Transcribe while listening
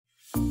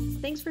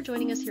Thanks for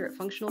joining us here at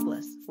Functional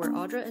Bliss, where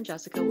Audra and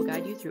Jessica will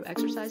guide you through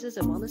exercises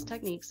and wellness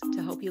techniques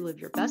to help you live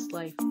your best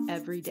life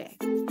every day.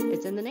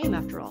 It's in the name,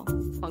 after all,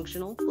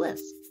 Functional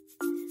Bliss.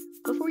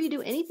 Before you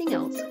do anything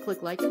else,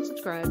 click like and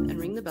subscribe and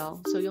ring the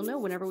bell so you'll know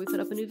whenever we put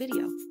up a new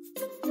video.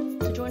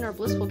 To join our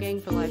Blissful Gang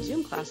for live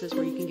Zoom classes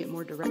where you can get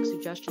more direct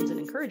suggestions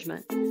and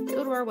encouragement,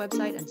 go to our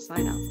website and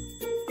sign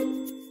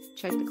up.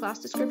 Check the class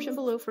description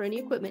below for any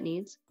equipment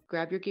needs,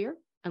 grab your gear,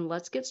 and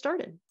let's get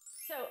started.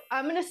 So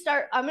I'm going to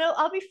start,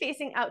 I'll be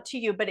facing out to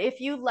you, but if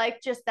you like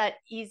just that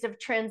ease of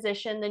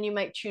transition, then you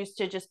might choose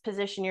to just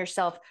position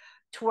yourself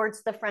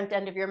towards the front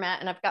end of your mat.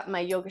 And I've got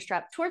my yoga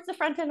strap towards the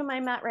front end of my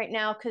mat right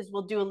now, because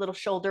we'll do a little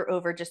shoulder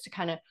over just to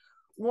kind of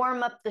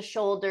warm up the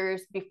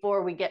shoulders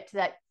before we get to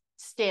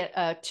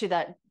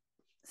that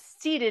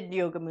seated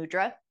yoga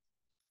mudra.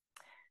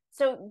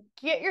 So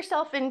get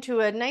yourself into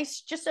a nice,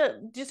 just a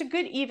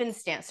good even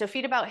stance. So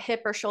feet about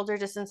hip or shoulder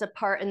distance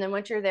apart. And then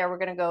once you're there, we're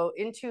going to go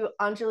into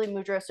Anjali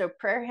Mudra. So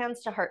prayer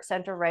hands to heart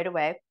center right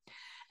away.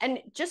 And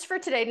just for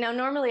today, now,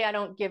 normally I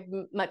don't give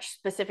much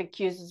specific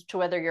cues as to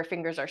whether your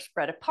fingers are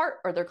spread apart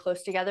or they're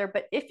close together.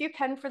 But if you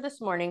can for this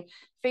morning,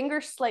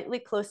 fingers slightly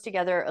close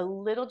together, a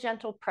little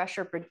gentle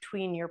pressure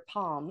between your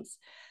palms,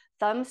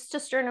 thumbs to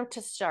sternum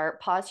to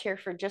start. Pause here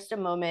for just a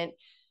moment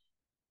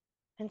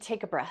and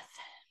take a breath.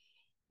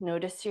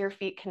 Notice your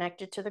feet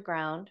connected to the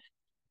ground.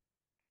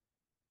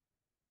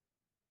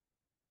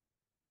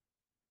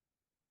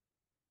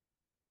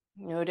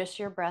 Notice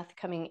your breath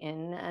coming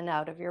in and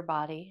out of your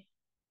body.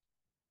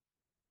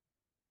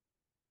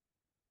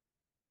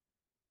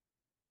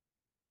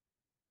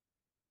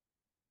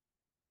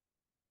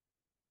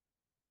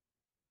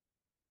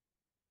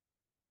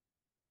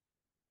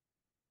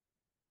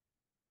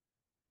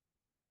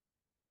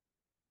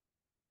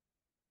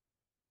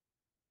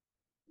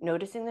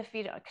 Noticing the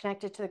feet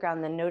connected to the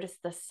ground, then notice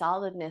the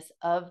solidness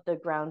of the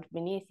ground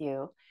beneath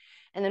you.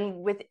 And then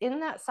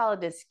within that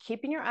solidness,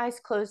 keeping your eyes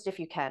closed if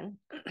you can,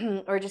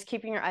 or just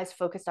keeping your eyes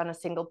focused on a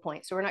single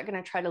point. So we're not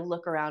going to try to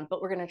look around,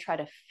 but we're going to try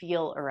to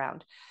feel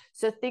around.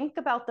 So think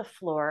about the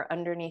floor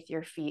underneath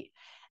your feet,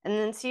 and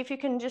then see if you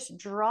can just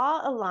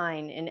draw a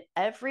line in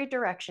every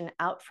direction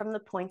out from the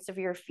points of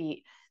your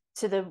feet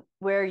to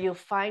where you'll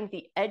find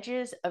the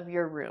edges of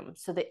your room.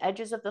 So the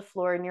edges of the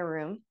floor in your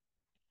room.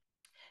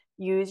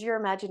 Use your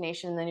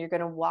imagination, and then you're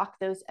going to walk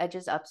those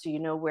edges up so you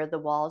know where the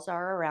walls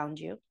are around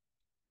you,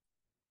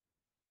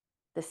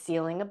 the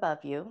ceiling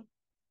above you,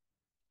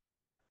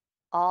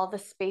 all the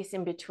space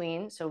in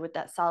between. So with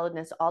that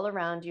solidness all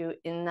around you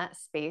in that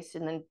space,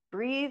 and then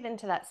breathe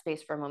into that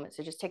space for a moment.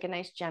 So just take a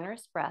nice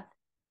generous breath.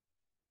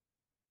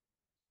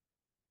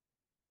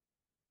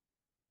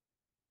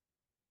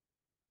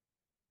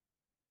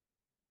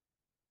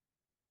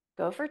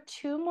 Go for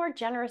 2 more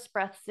generous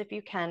breaths if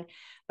you can,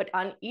 but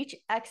on each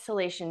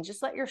exhalation,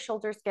 just let your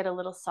shoulders get a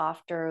little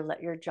softer,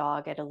 let your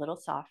jaw get a little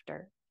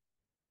softer.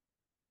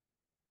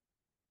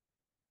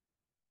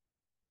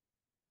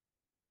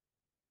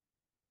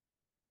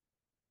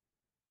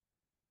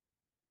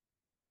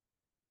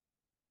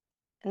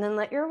 And then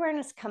let your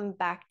awareness come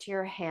back to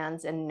your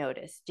hands and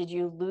notice, did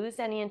you lose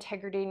any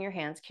integrity in your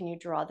hands? Can you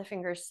draw the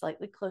fingers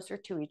slightly closer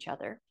to each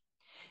other?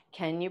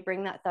 Can you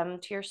bring that thumb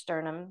to your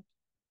sternum?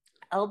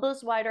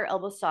 Elbows wide or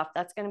elbows soft,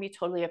 that's going to be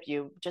totally up to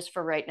you. Just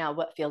for right now,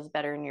 what feels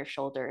better in your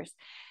shoulders.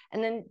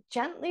 And then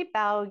gently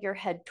bow your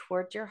head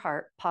towards your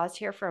heart. Pause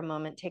here for a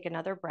moment, take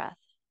another breath.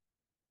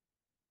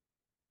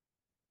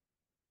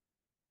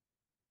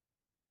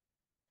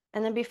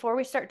 And then before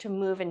we start to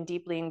move and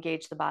deeply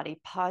engage the body,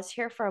 pause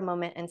here for a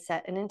moment and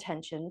set an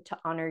intention to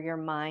honor your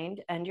mind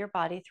and your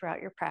body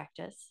throughout your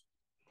practice.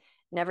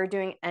 Never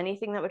doing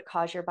anything that would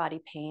cause your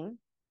body pain,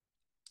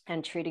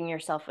 and treating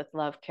yourself with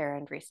love, care,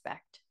 and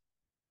respect.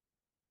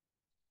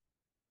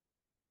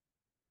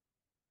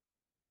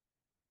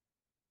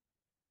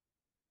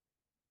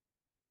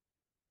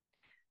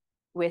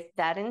 With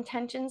that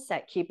intention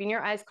set, keeping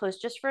your eyes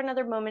closed just for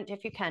another moment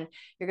if you can,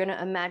 you're going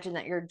to imagine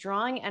that you're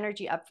drawing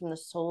energy up from the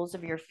soles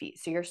of your feet.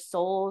 So your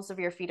soles of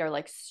your feet are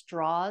like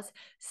straws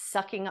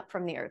sucking up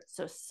from the earth.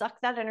 So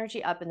suck that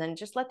energy up, and then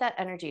just let that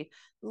energy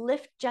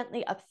lift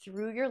gently up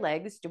through your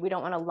legs. We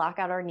don't want to lock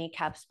out our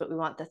kneecaps, but we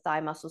want the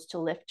thigh muscles to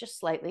lift just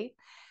slightly.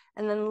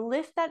 And then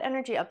lift that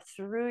energy up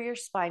through your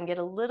spine, get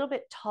a little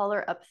bit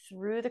taller up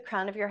through the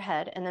crown of your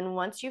head. And then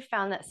once you've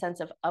found that sense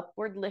of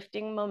upward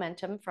lifting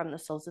momentum from the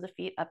soles of the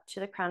feet up to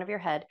the crown of your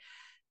head,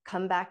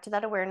 come back to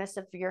that awareness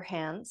of your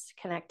hands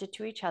connected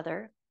to each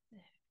other,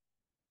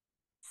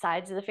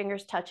 sides of the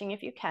fingers touching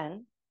if you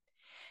can.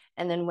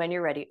 And then when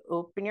you're ready,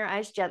 open your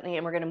eyes gently,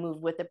 and we're going to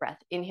move with the breath.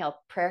 Inhale,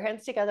 prayer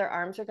hands together,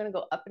 arms are going to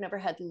go up and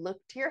overhead, look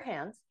to your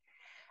hands.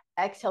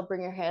 Exhale,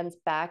 bring your hands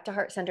back to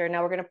heart center.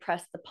 Now we're going to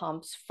press the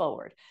palms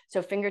forward.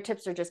 So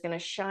fingertips are just going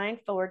to shine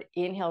forward.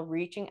 Inhale,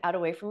 reaching out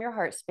away from your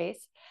heart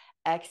space.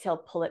 Exhale,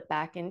 pull it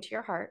back into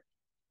your heart.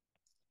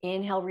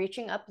 Inhale,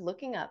 reaching up,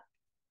 looking up.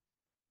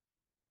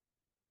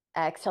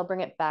 Exhale,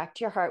 bring it back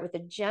to your heart with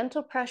a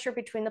gentle pressure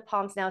between the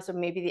palms now. So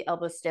maybe the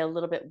elbows stay a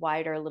little bit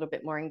wider, a little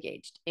bit more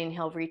engaged.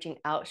 Inhale, reaching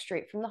out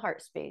straight from the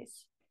heart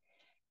space.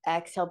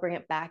 Exhale, bring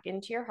it back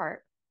into your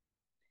heart.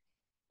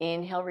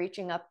 Inhale,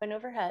 reaching up and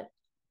overhead.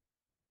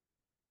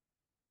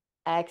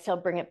 Exhale,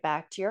 bring it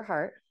back to your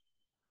heart.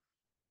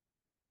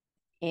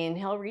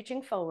 Inhale,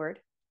 reaching forward.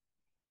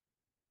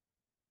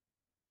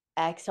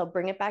 Exhale,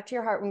 bring it back to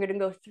your heart. We're going to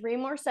go 3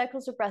 more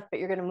cycles of breath, but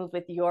you're going to move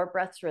with your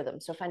breath's rhythm.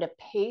 So find a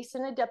pace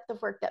and a depth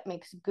of work that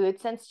makes good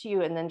sense to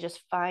you, and then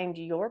just find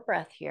your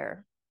breath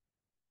here.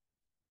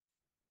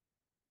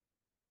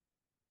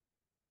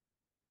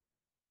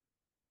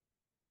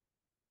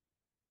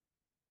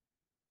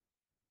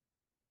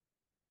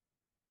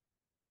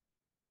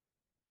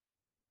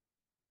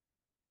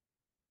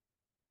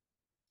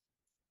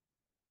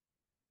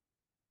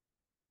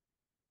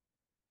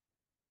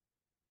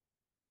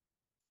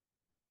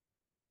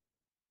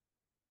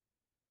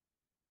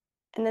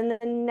 And then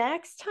the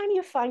next time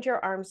you find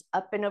your arms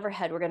up and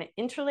overhead, we're going to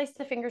interlace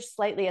the fingers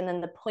slightly, and then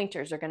the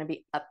pointers are going to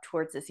be up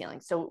towards the ceiling.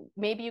 So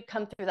maybe you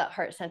come through that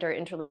heart center,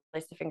 interlace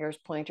the fingers,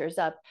 pointers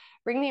up,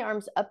 bring the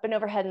arms up and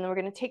overhead, and then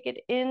we're going to take it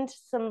into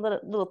some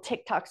little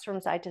tick-tocks from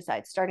side to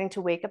side, starting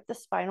to wake up the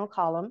spinal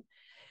column,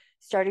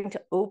 starting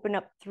to open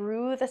up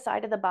through the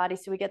side of the body.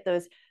 So we get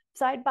those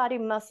side body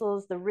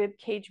muscles, the rib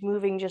cage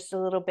moving just a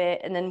little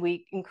bit, and then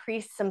we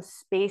increase some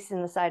space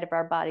in the side of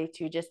our body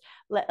to just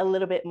let a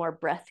little bit more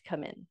breath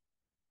come in.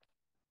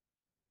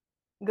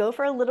 Go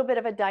for a little bit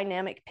of a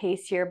dynamic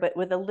pace here, but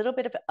with a little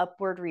bit of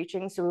upward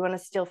reaching. So we want to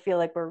still feel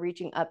like we're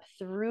reaching up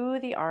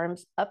through the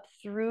arms, up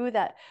through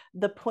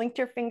the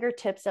pointer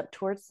fingertips up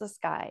towards the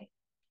sky.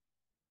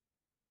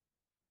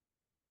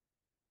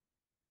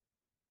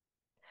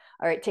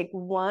 All right, take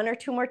 1 or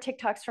 2 more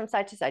tick-tocks from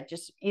side to side.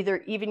 Just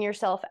either even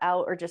yourself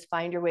out or just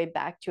find your way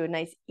back to a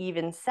nice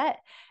even set.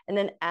 And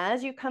then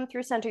as you come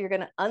through center, you're going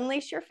to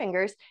unlace your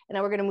fingers. And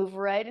now we're going to move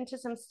right into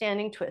some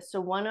standing twists.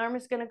 So one arm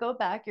is going to go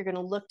back. You're going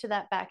to look to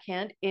that back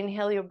hand.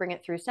 Inhale, you'll bring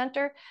it through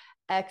center.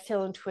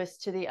 Exhale and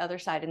twist to the other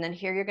side. And then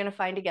here you're going to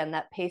find again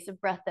that pace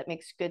of breath that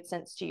makes good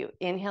sense to you.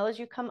 Inhale as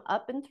you come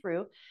up and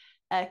through.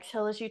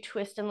 Exhale as you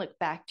twist and look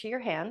back to your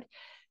hand.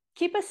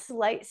 Keep a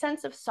slight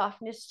sense of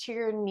softness to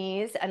your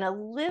knees and a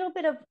little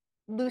bit of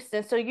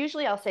looseness. So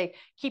usually I'll say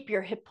keep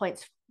your hip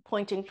points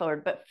pointing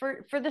forward. But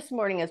for this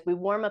morning, as we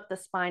warm up the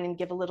spine and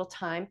give a little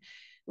time,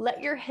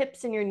 let your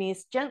hips and your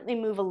knees gently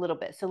move a little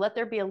bit. So let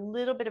there be a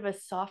little bit of a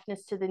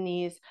softness to the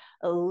knees,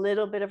 a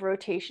little bit of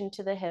rotation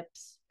to the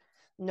hips.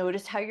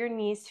 Notice how your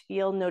knees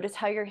feel. Notice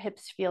how your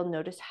hips feel.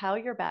 Notice how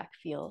your back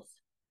feels.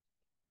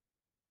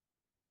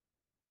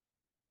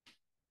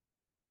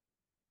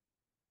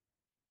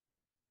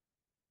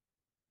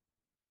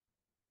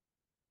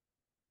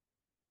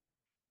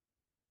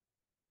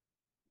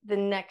 The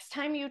next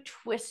time you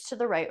twist to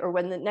the right, or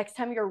when the next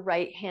time your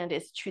right hand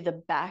is to the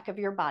back of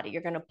your body,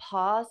 you're going to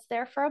pause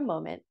there for a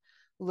moment,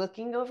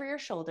 looking over your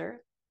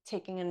shoulder,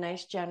 taking a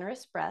nice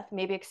generous breath,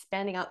 maybe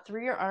expanding out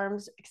through your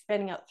arms,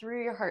 expanding out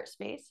through your heart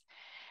space.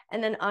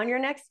 And then on your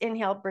next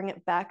inhale, bring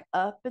it back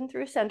up and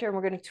through center. And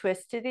we're going to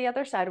twist to the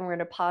other side. And we're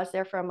going to pause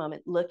there for a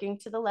moment, looking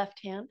to the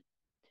left hand,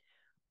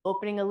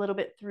 opening a little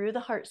bit through the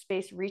heart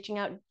space, reaching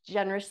out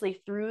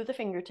generously through the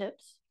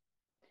fingertips.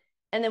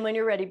 And then when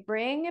you're ready,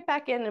 bring it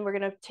back in, and we're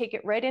going to take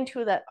it right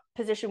into that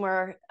position where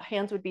our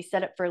hands would be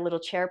set up for a little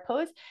chair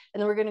pose.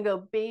 And then we're going to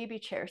go baby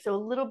chair. So a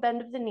little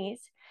bend of the knees,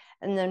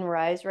 and then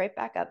rise right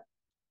back up.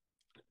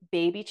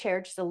 Baby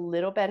chair, just a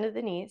little bend of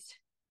the knees.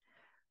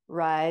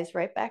 Rise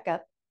right back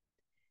up.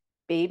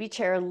 Baby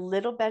chair, a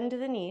little bend of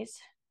the knees.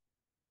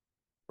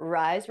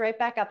 Rise right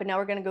back up. And now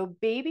we're going to go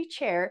baby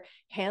chair.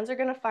 Hands are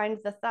going to find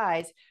the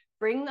thighs.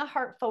 Bring the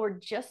heart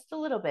forward just a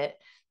little bit.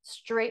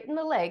 Straighten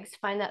the legs,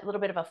 find that little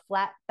bit of a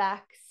flat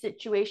back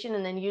situation,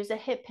 and then use a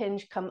hip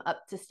hinge, come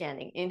up to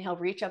standing. Inhale,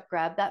 reach up,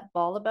 grab that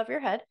ball above your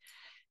head,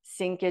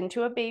 sink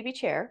into a baby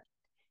chair,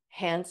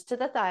 hands to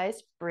the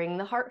thighs, bring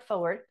the heart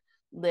forward,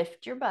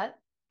 lift your butt,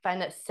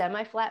 find that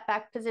semi-flat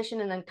back position,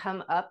 and then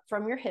come up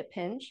from your hip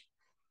hinge.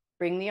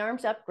 Bring the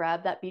arms up,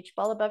 grab that beach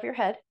ball above your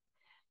head,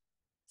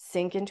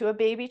 sink into a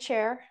baby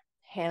chair,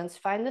 hands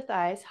find the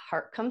thighs,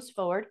 heart comes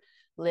forward,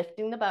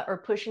 lifting the butt or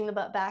pushing the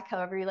butt back,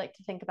 however you like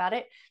to think about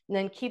it. And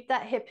then keep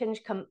that hip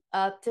hinge, come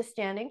up to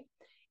standing.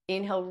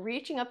 Inhale,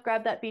 reaching up,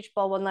 grab that beach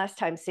ball one last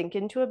time, sink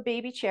into a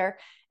baby chair.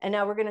 And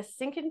now we're going to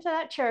sink into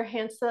that chair,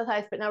 hands to the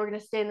thighs, but now we're going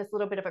to stay in this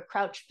little bit of a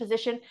crouch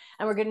position,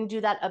 and we're going to do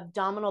that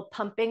abdominal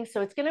pumping.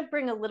 So it's going to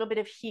bring a little bit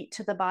of heat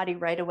to the body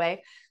right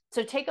away.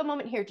 So take a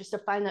moment here just to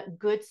find that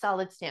good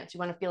solid stance. You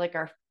want to feel like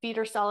our feet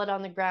are solid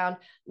on the ground,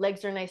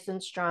 legs are nice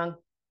and strong.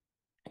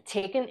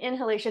 Take an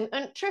inhalation.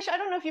 And Trish, I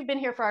don't know if you've been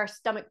here for our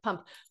stomach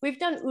pump. We've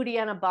done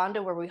Uddiyana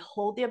Bandha where we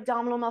hold the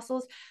abdominal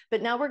muscles,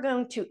 but now we're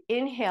going to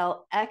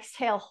inhale,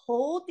 exhale,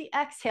 hold the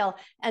exhale,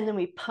 and then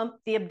we pump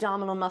the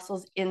abdominal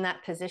muscles in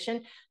that position.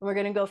 And we're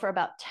going to go for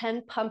about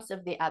 10 pumps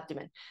of the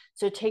abdomen.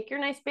 So take your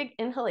nice big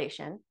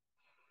inhalation,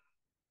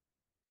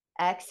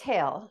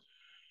 exhale.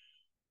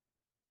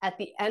 At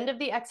the end of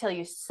the exhale,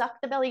 you suck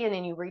the belly in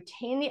and you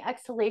retain the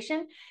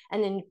exhalation,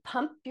 and then you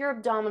pump your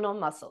abdominal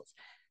muscles.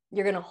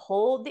 You're going to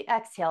hold the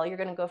exhale. You're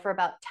going to go for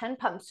about 10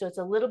 pumps. So it's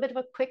a little bit of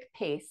a quick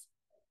pace.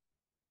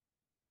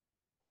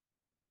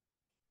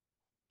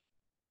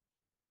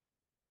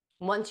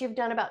 Once you've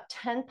done about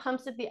 10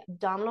 pumps of the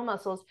abdominal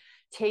muscles,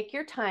 take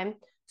your time,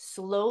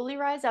 slowly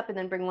rise up, and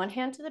then bring one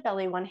hand to the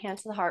belly, one hand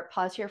to the heart.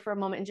 Pause here for a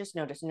moment and just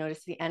notice.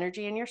 Notice the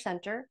energy in your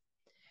center.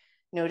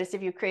 Notice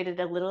if you created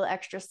a little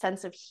extra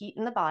sense of heat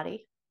in the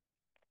body.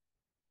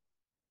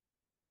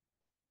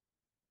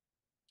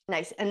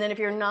 Nice. And then if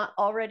you're not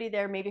already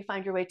there, maybe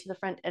find your way to the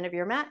front end of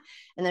your mat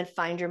and then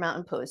find your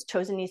mountain pose.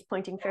 Toes and knees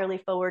pointing fairly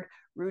forward,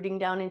 rooting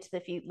down into the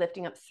feet,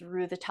 lifting up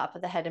through the top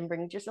of the head and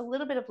bring just a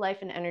little bit of life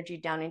and energy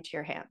down into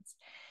your hands.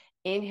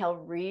 Inhale,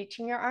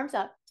 reaching your arms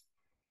up.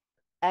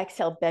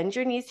 Exhale, bend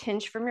your knees,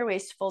 hinge from your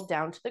waist, fold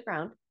down to the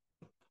ground.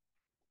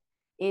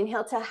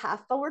 Inhale to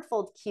half forward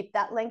fold. Keep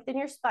that length in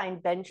your spine.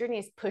 Bend your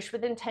knees, push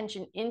with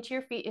intention into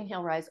your feet.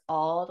 Inhale, rise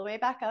all the way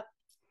back up.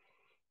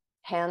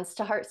 Hands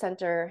to heart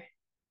center.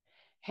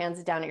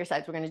 Hands down at your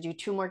sides. We're going to do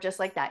 2 more just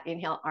like that.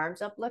 Inhale,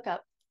 arms up, look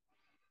up.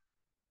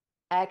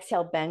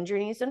 Exhale, bend your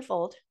knees and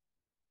fold.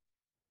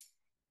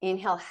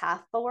 Inhale,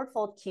 half forward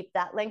fold. Keep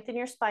that length in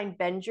your spine.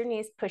 Bend your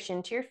knees, push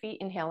into your feet.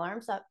 Inhale,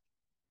 arms up.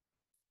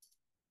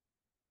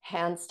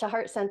 Hands to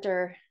heart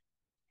center.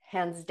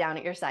 Hands down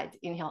at your sides.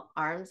 Inhale,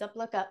 arms up,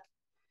 look up.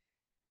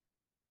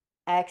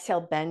 Exhale,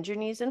 bend your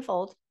knees and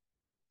fold.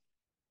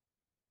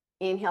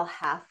 Inhale,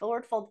 half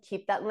forward fold.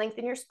 Keep that length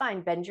in your spine.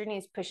 Bend your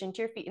knees, push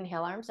into your feet.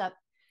 Inhale, arms up.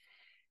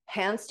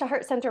 Hands to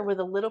heart center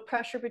with a little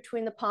pressure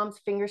between the palms,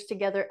 fingers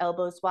together,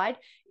 elbows wide.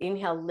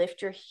 Inhale,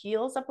 lift your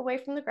heels up away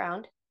from the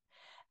ground.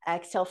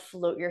 Exhale,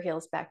 float your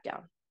heels back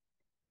down.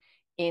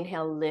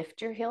 Inhale,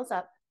 lift your heels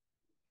up.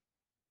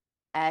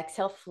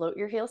 Exhale, float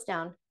your heels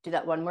down. Do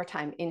that one more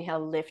time.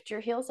 Inhale, lift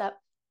your heels up.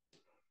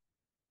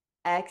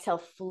 Exhale,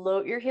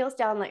 float your heels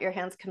down. Let your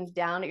hands come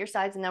down at your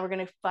sides. And now we're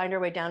going to find our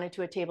way down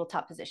into a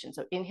tabletop position.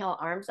 So inhale,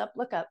 arms up,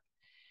 look up.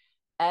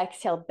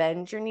 Exhale,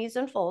 bend your knees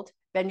and fold.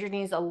 Bend your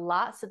knees a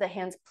lot so the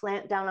hands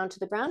plant down onto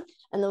the ground.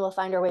 And then we'll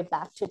find our way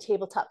back to a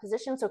tabletop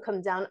position. So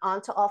come down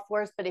onto all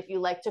fours. But if you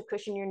like to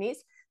cushion your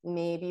knees,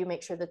 maybe you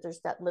make sure that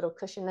there's that little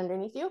cushion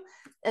underneath you.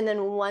 And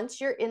then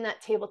once you're in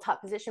that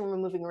tabletop position, we're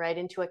moving right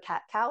into a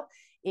cat-cow.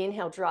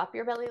 Inhale, drop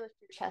your belly, lift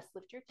your chest,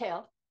 lift your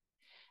tail.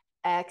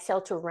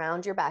 Exhale to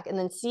round your back. And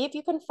then see if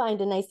you can find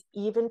a nice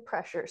even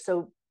pressure.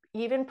 So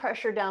even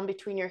pressure down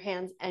between your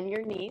hands and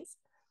your knees.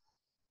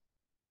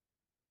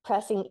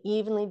 Pressing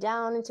evenly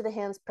down into the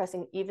hands,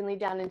 pressing evenly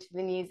down into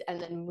the knees, and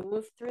then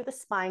move through the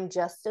spine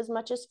just as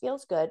much as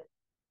feels good.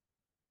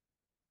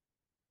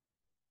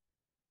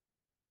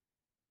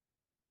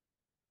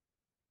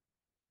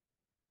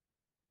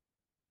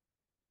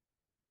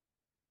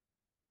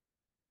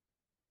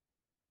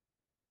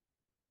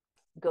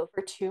 Go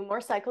for 2 more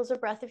cycles of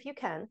breath if you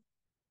can.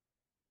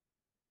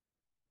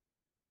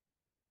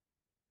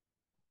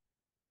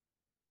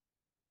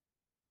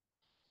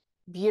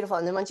 Beautiful.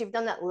 And then once you've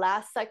done that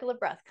last cycle of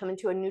breath, come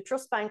into a neutral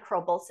spine, curl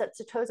both sets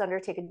of toes under,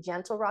 take a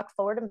gentle rock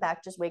forward and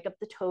back. Just wake up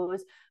the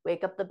toes,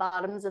 wake up the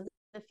bottoms of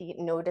the feet.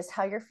 Notice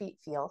how your feet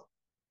feel.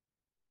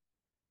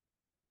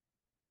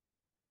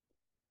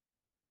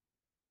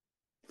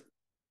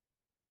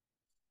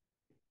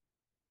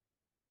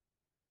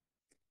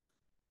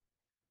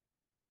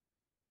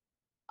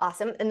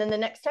 Awesome. And then the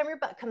next time your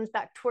butt comes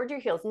back toward your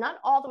heels, not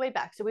all the way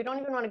back. So we don't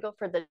even want to go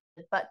for the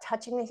butt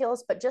touching the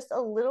heels, but just a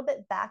little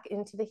bit back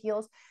into the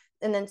heels.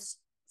 And then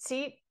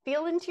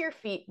feel into your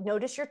feet,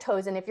 notice your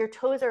toes. And if your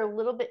toes are a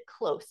little bit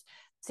close,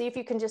 see if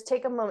you can just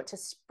take a moment to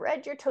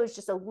spread your toes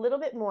just a little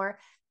bit more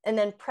and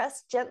then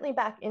press gently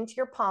back into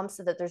your palms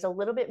so that there's a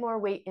little bit more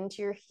weight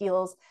into your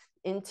heels,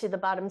 into the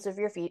bottoms of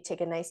your feet.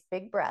 Take a nice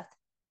big breath.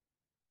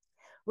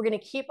 We're going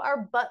to keep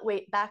our butt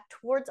weight back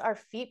towards our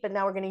feet, but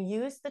now we're going to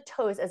use the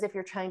toes as if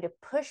you're trying to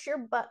push your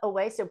butt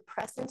away. So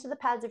press into the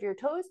pads of your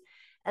toes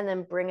and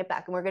then bring it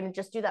back. And we're going to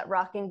just do that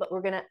rocking, but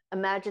we're going to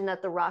imagine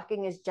that the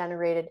rocking is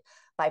generated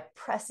by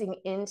pressing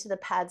into the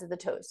pads of the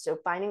toes. So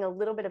finding a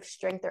little bit of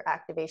strength or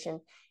activation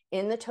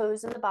in the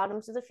toes and the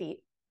bottoms of the feet.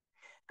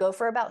 Go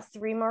for about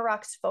 3 more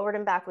rocks forward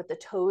and back with the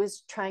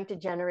toes trying to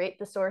generate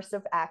the source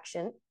of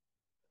action.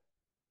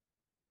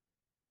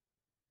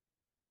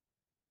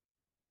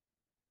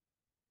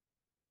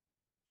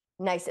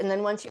 Nice. And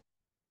then once you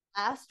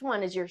last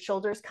one is your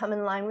shoulders come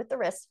in line with the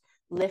wrist,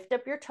 lift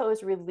up your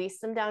toes, release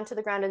them down to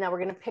the ground. And now we're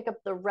going to pick up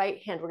the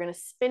right hand. We're going to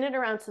spin it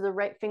around so the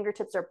right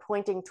fingertips are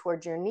pointing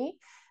towards your knee.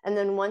 And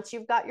then once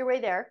you've got your way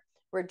there,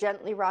 we're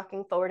gently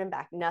rocking forward and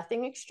back.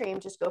 Nothing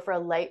extreme, just go for a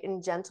light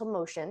and gentle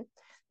motion.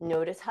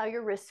 Notice how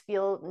your wrists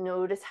feel.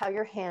 Notice how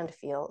your hand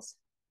feels.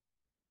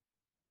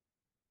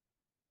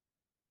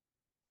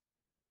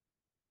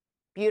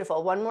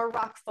 Beautiful. One more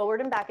rock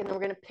forward and back, and then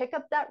we're going to pick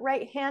up that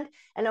right hand,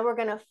 and now we're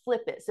going to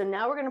flip it. So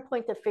now we're going to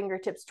point the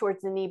fingertips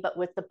towards the knee, but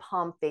with the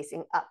palm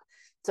facing up.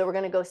 So we're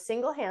going to go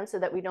single hand so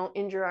that we don't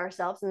injure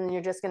ourselves, and then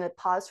you're just going to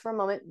pause for a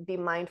moment, be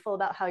mindful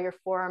about how your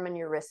forearm and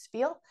your wrists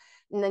feel,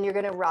 and then you're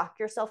going to rock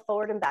yourself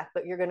forward and back,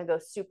 but you're going to go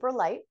super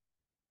light.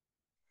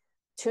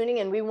 Tuning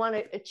in, we want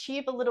to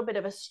achieve a little bit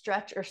of a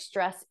stretch or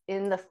stress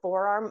in the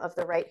forearm of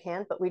the right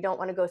hand, but we don't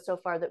want to go so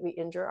far that we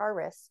injure our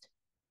wrist.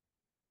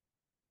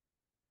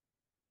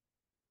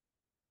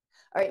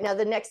 All right, now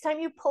the next time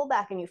you pull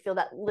back and you feel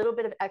that little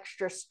bit of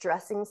extra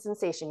stressing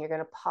sensation, you're going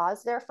to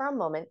pause there for a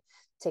moment,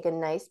 take a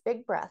nice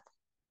big breath.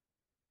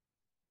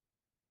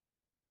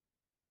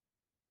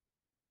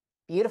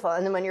 Beautiful.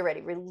 And then when you're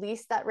ready,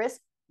 release that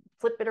wrist,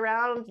 flip it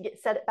around,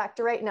 set it back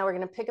to right. Now we're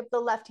going to pick up the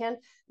left hand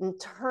and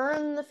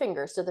turn the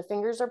fingers. So the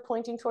fingers are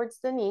pointing towards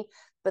the knee,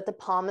 but the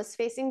palm is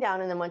facing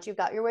down. And then once you've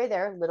got your way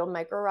there, little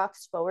micro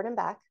rocks forward and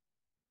back.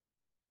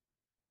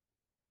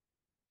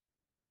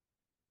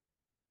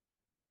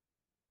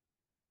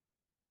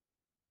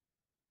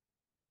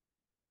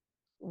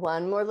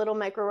 One more little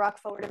micro rock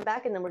forward and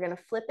back, and then we're going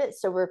to flip it.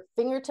 So our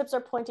fingertips are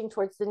pointing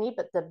towards the knee,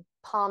 but the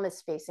palm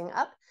is facing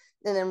up.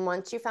 And then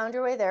once you found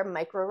your way there,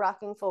 micro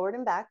rocking forward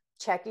and back,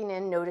 checking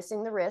in,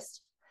 noticing the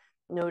wrist,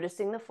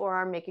 noticing the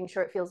forearm, making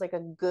sure it feels like a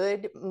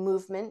good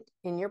movement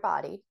in your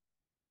body.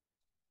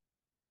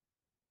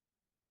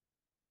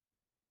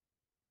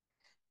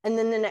 And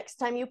then the next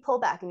time you pull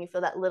back and you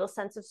feel that little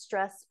sense of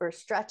stress or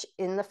stretch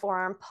in the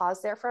forearm,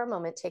 pause there for a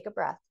moment, take a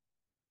breath.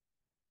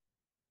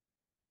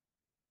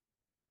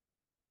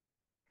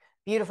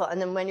 Beautiful.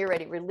 And then when you're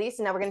ready, release.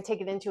 And now we're going to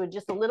take it into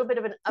just a little bit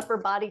of an upper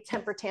body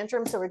temper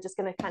tantrum. So we're just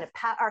going to kind of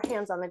pat our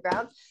hands on the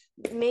ground,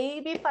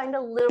 maybe find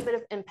a little bit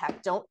of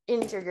impact. Don't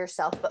injure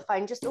yourself, but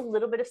find just a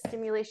little bit of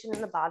stimulation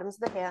in the bottoms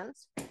of the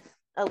hands,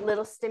 a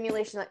little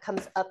stimulation that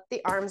comes up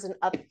the arms and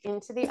up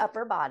into the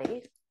upper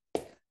body.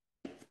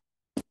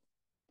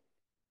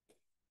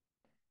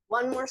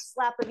 One more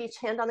slap of each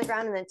hand on the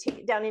ground and then take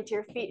it down into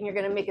your feet. And you're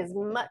going to make as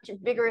much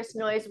vigorous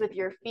noise with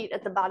your feet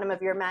at the bottom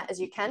of your mat as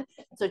you can.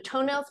 So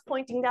toenails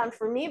pointing down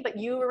for me, but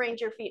you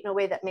arrange your feet in a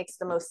way that makes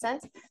the most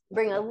sense.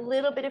 Bring a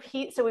little bit of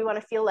heat. So we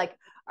want to feel like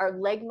our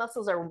leg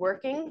muscles are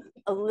working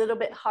a little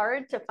bit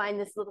hard to find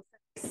this little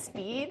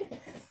speed.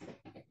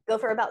 Go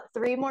for about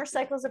 3 more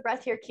cycles of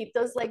breath here. Keep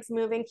those legs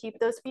moving. Keep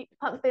those feet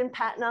pumping,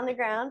 patting on the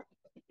ground.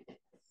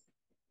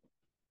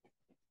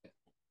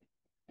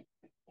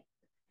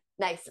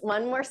 Nice.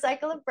 One more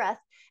cycle of breath.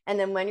 And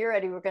then when you're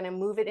ready, we're going to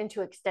move it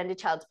into extended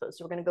child's pose.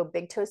 So we're going to go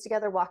big toes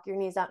together, walk your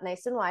knees out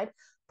nice and wide,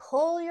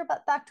 pull your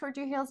butt back towards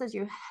your heels as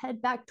you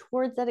head back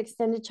towards that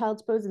extended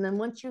child's pose. And then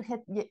once you hit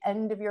the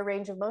end of your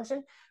range of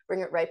motion, bring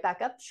it right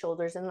back up,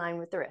 shoulders in line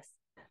with the wrists.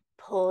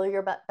 Pull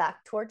your butt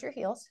back towards your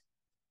heels.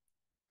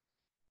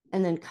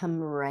 And then come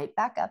right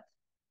back up.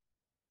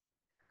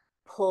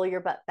 Pull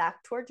your butt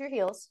back towards your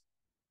heels.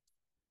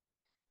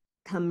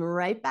 Come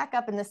right back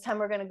up. And this time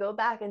we're going to go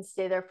back and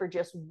stay there for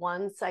just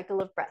 1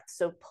 cycle of breath.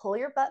 So pull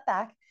your butt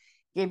back,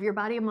 give your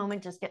body a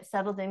moment, just get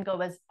settled in,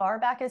 go as far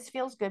back as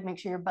feels good. Make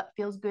sure your butt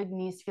feels good,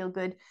 knees feel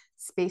good,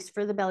 space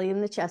for the belly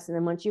and the chest. And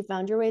then once you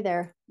found your way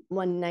there,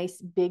 one nice,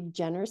 big,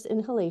 generous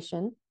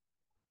inhalation.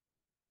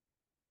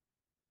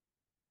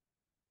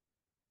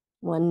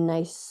 One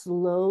nice,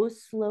 slow,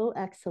 slow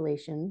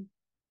exhalation.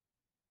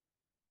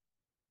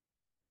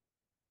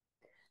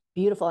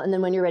 Beautiful. And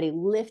then when you're ready,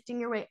 lifting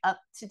your way up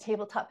to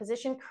tabletop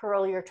position,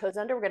 curl your toes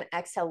under. We're going to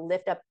exhale,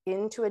 lift up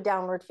into a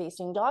downward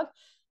facing dog.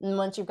 And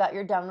once you've got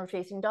your downward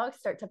facing dog,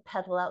 start to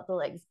pedal out the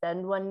legs.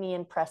 Bend one knee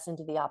and press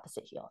into the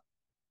opposite heel.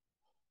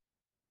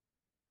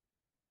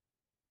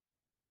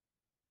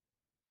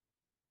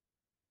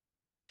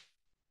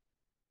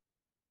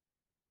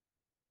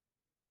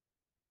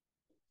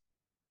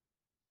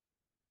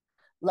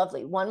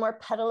 Lovely. One more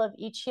pedal of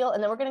each heel.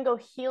 And then we're going to go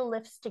heel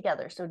lifts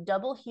together. So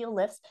double heel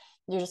lifts.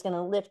 You're just going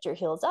to lift your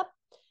heels up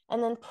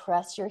and then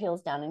press your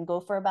heels down and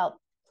go for about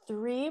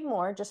 3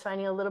 more, just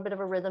finding a little bit of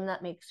a rhythm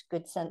that makes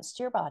good sense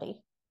to your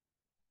body.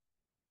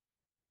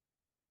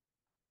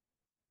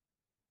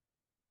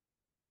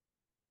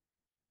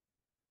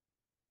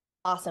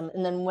 Awesome.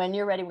 And then when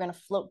you're ready, we're going to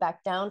float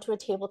back down to a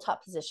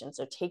tabletop position.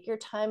 So take your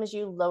time as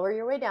you lower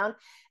your way down.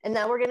 And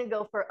now we're going to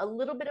go for a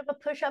little bit of a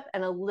push-up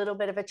and a little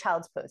bit of a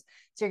child's pose.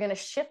 So you're going to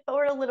shift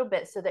forward a little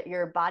bit so that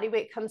your body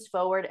weight comes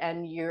forward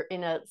and you're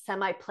in a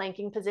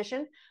semi-planking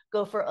position.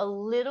 Go for a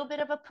little bit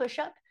of a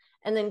push-up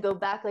and then go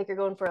back like you're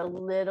going for a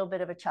little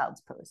bit of a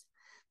child's pose.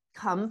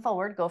 Come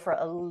forward, go for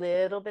a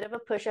little bit of a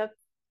push-up,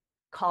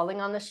 calling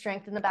on the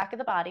strength in the back of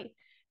the body,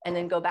 and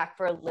then go back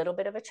for a little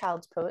bit of a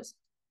child's pose.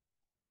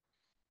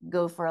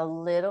 Go for a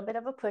little bit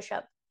of a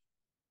push-up.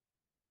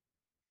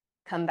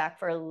 Come back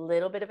for a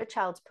little bit of a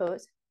child's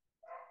pose.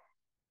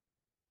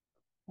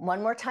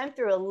 One more time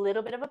through a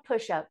little bit of a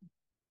push-up,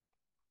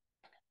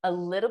 a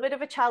little bit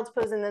of a child's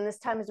pose. And then this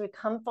time as we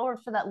come forward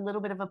for that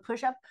little bit of a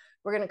push-up,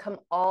 we're going to come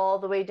all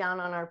the way down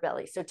on our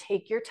belly. So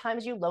take your time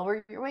as you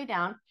lower your way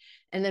down.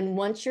 And then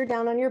once you're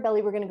down on your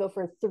belly, we're going to go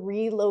for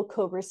 3 low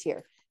cobras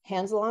here.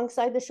 Hands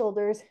alongside the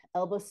shoulders,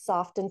 elbows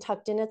soft and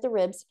tucked in at the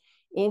ribs.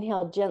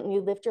 Inhale, gently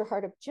lift your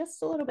heart up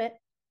just a little bit.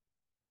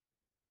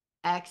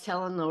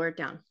 Exhale and lower it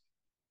down.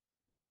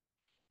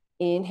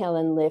 Inhale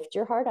and lift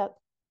your heart up.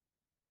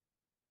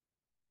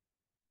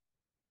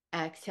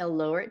 Exhale,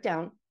 lower it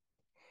down.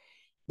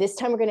 This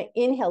time we're going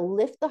to inhale,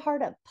 lift the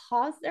heart up.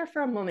 Pause there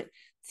for a moment.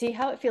 See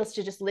how it feels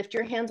to just lift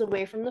your hands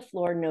away from the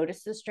floor.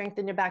 Notice the strength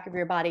in the back of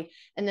your body.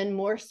 And then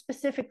more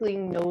specifically,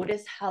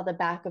 notice how the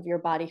back of your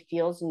body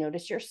feels.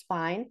 Notice your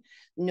spine.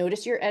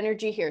 Notice your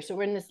energy here. So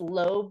we're in this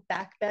low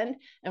back bend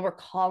and we're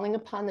calling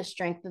upon the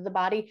strength of the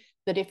body.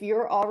 But if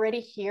you're already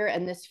here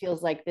and this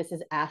feels like this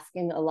is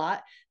asking a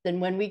lot, then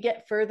when we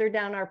get further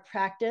down our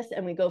practice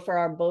and we go for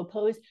our bow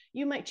pose,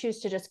 you might choose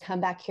to just come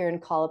back here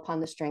and call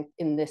upon the strength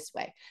in this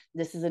way.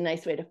 This is a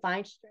nice way to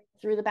find strength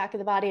through the back of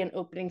the body and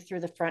opening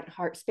through the front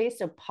heart space.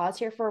 So pause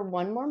here for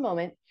one more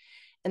moment.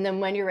 And then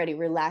when you're ready,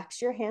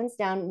 relax your hands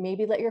down.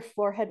 Maybe let your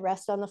forehead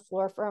rest on the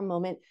floor for a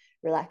moment.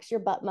 Relax your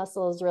butt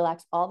muscles,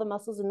 relax all the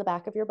muscles in the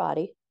back of your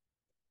body.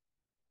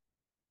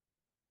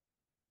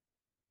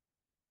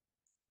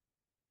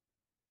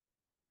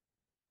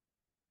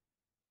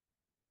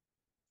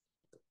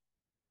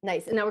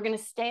 Nice. And now we're going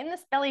to stay in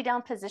this belly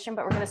down position,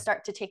 but we're going to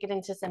start to take it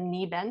into some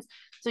knee bends.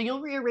 So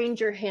you'll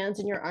rearrange your hands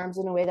and your arms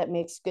in a way that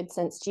makes good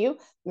sense to you.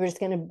 We're just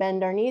going to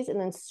bend our knees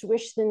and then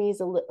swish the knees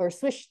or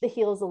swish the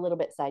heels a little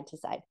bit side to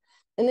side.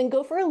 And then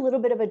go for a little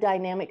bit of a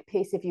dynamic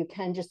pace if you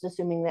can, just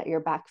assuming that your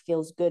back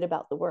feels good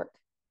about the work.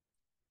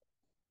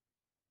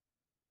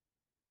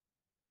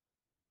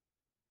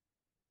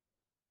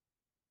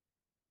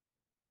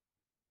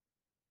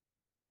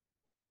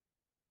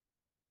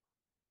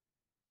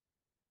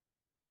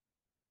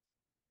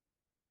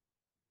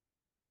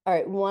 All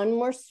right, one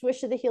more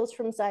swish of the heels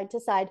from side to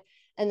side,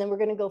 and then we're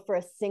going to go for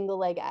a single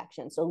leg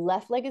action. So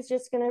left leg is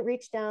just going to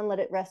reach down, let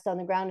it rest on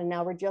the ground, and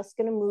now we're just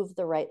going to move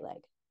the right leg.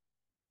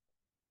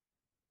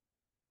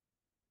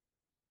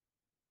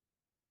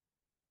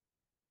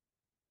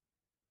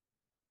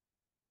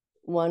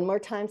 One more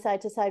time side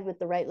to side with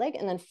the right leg,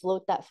 and then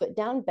float that foot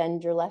down,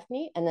 bend your left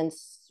knee, and then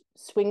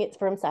swing it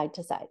from side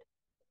to side.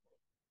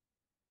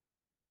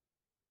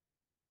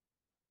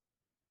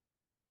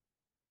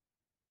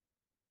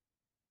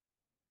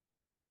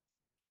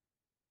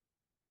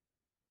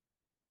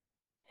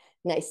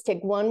 Nice.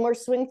 Take one more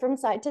swing from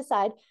side to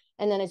side.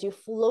 And then as you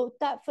float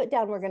that foot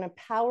down, we're going to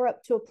power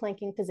up to a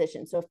planking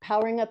position. So if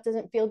powering up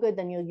doesn't feel good,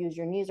 then you'll use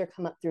your knees or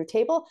come up through a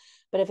table.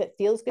 But if it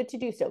feels good to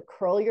do so,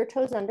 curl your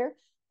toes under,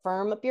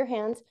 firm up your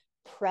hands,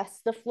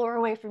 press the floor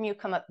away from you,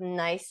 come up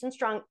nice and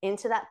strong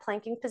into that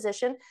planking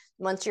position.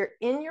 Once you're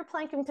in your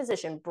planking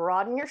position,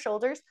 broaden your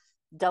shoulders,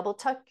 double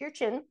tuck your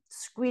chin,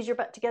 squeeze your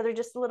butt together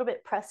just a little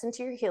bit, press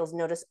into your heels.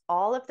 Notice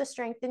all of the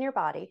strength in your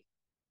body.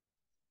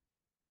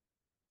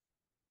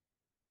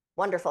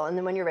 Wonderful. And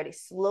then when you're ready,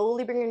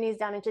 slowly bring your knees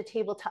down into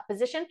tabletop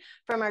position.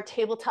 From our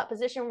tabletop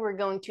position, we're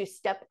going to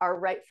step our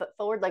right foot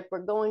forward like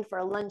we're going for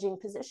a lunging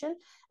position,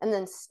 and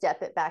then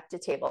step it back to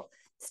table.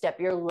 Step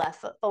your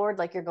left foot forward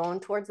like you're going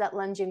towards that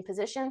lunging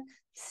position.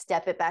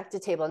 Step it back to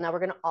table. Now we're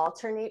going to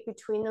alternate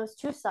between those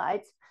two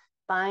sides,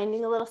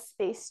 finding a little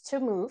space to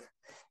move.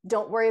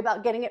 Don't worry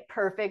about getting it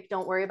perfect.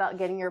 Don't worry about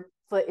getting your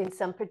foot in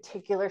some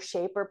particular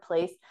shape or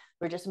place.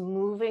 We're just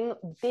moving,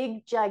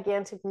 big,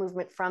 gigantic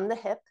movement from the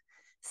hip,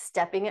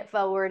 stepping it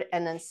forward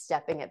and then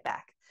stepping it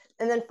back.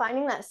 And then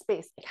finding that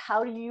space.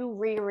 How do you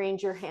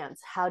rearrange your hands?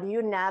 How do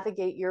you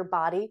navigate your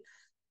body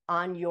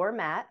on your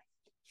mat?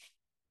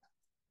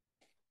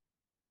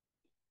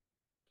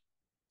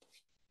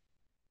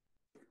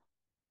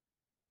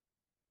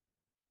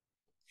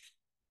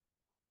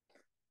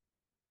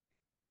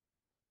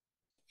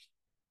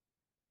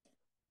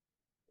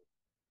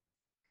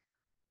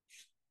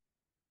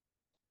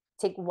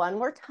 Take one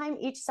more time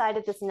each side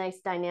at this nice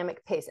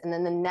dynamic pace. And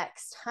then the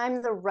next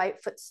time the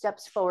right foot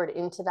steps forward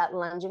into that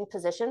lunging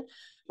position,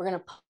 we're going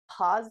to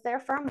pause there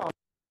for a moment.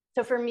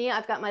 So for me,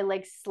 I've got my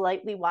legs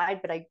slightly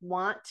wide, but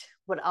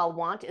what I'll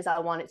want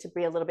it to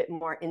be a little bit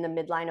more in the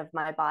midline of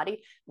my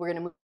body. We're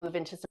going to move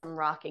into some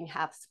rocking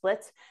half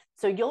splits.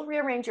 So you'll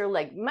rearrange your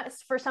leg.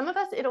 For some of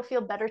us, it'll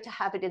feel better to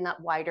have it in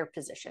that wider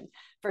position.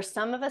 For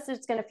some of us,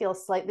 it's going to feel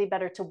slightly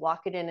better to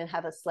walk it in and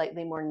have a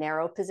slightly more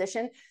narrow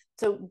position.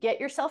 So get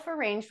yourself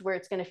arranged where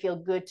it's going to feel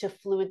good to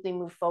fluidly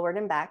move forward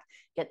and back.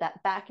 Get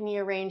that back knee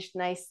arranged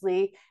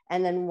nicely.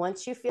 And then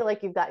once you feel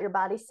like you've got your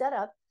body set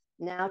up,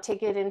 now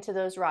take it into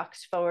those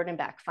rocks forward and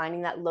back,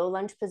 finding that low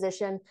lunge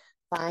position,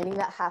 finding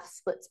that half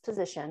splits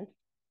position.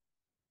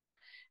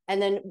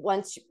 And then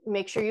once,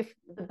 make sure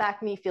the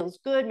back knee feels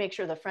good, make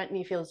sure the front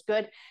knee feels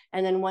good.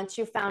 And then once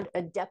you've found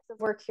a depth of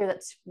work here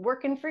that's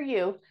working for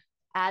you,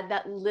 add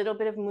that little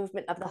bit of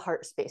movement of the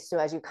heart space. So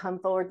as you come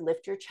forward,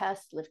 lift your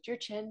chest, lift your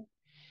chin.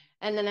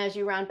 And then as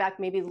you round back,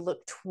 maybe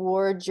look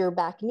towards your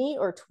back knee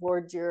or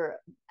towards your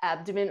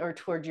abdomen or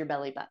towards your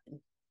belly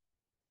button.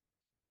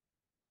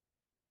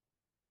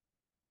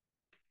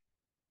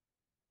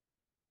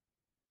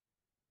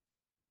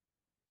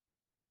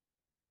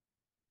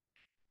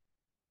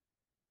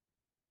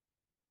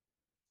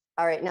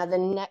 All right, now the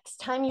next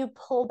time you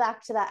pull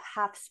back to that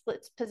half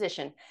splits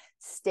position,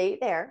 stay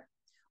there,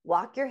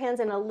 walk your hands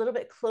in a little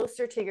bit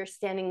closer to your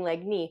standing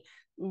leg knee,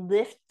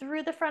 lift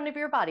through the front of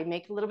your body,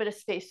 make a little bit of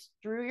space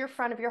through your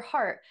front of your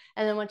heart.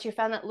 And then once you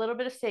found that little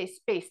bit of space,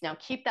 now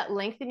keep that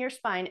length in your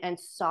spine and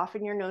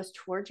soften your nose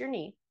towards your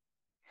knee.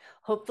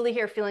 Hopefully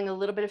here, feeling a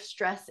little bit of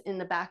stress in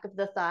the back of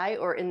the thigh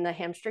or in the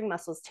hamstring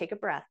muscles. Take a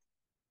breath.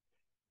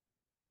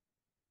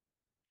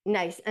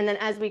 Nice. And then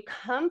as we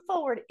come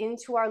forward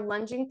into our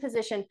lunging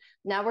position,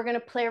 now we're going to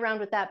play around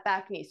with that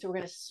back knee. So we're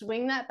going to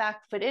swing that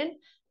back foot in,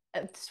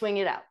 swing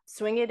it out,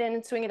 swing it in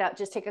and swing it out.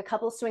 Just take a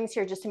couple of swings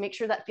here just to make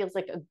sure that feels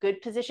like a good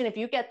position. If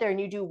you get there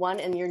and you do one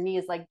and your knee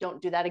is like,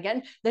 don't do that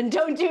again, then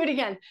don't do it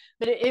again.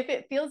 But if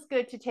it feels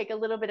good to take a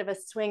little bit of a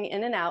swing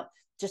in and out,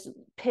 just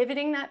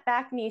pivoting that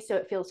back knee so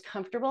it feels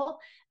comfortable.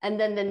 And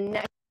then the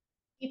next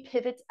knee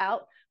pivots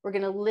out, we're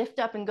going to lift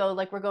up and go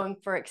like we're going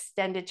for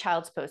extended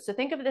child's pose. So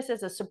think of this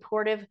as a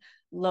supportive,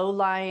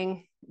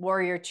 low-lying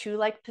warrior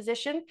two-like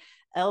position.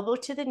 Elbow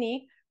to the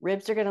knee,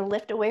 ribs are going to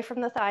lift away from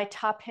the thigh,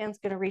 top hand's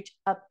going to reach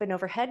up and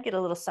overhead, get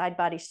a little side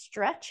body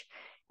stretch.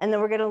 And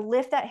then we're going to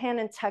lift that hand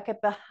and tuck it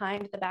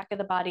behind the back of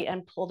the body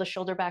and pull the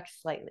shoulder back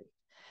slightly.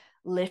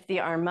 Lift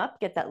the arm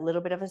up, get that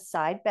little bit of a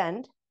side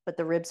bend, but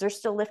the ribs are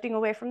still lifting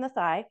away from the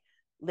thigh.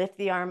 Lift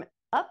the arm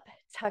up,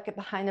 tuck it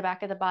behind the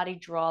back of the body,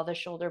 draw the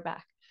shoulder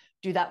back.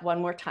 Do that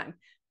one more time.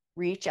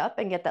 Reach up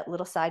and get that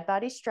little side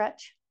body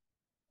stretch.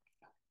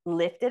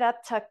 Lift it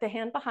up, tuck the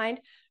hand behind,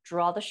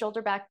 draw the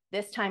shoulder back.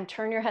 This time,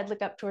 turn your head,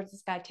 look up towards the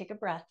sky, take a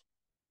breath.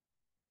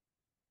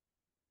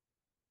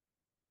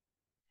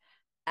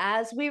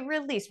 As we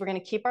release, we're going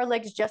to keep our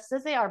legs just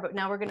as they are, but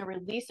now we're going to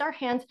release our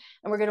hands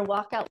and we're going to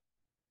walk out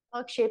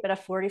dog shape at a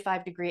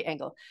 45-degree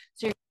angle.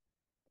 So you're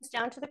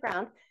down to the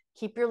ground,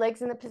 keep your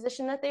legs in the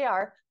position that they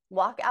are,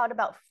 walk out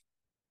about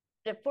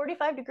at a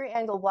 45-degree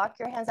angle, walk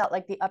your hands out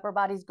like the upper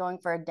body's going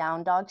for a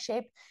down dog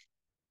shape.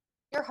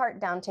 Your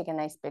heart down, take a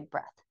nice big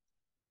breath.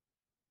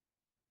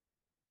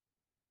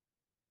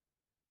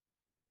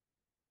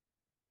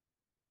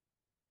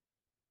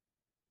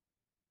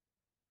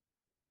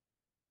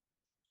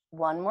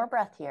 One more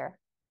breath here.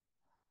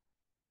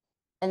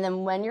 And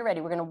then when you're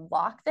ready, we're going to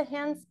walk the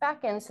hands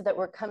back in so that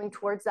we're coming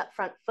towards that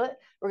front foot.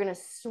 We're going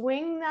to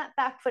swing that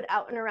back foot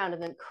out and around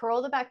and then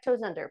curl the back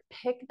toes under.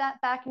 Pick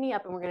that back knee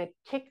up and we're going to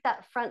kick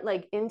that front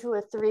leg into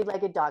a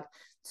three-legged dog.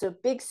 So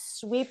big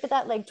sweep of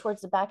that leg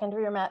towards the back end of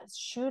your mat.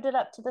 Shoot it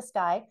up to the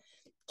sky.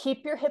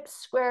 Keep your hips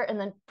square and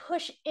then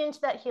push into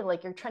that heel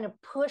like you're trying to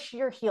push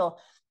your heel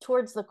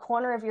towards the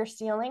corner of your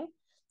ceiling.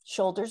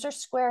 Shoulders are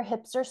square,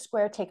 hips are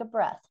square. Take a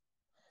breath.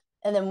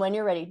 And then when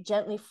you're ready,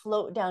 gently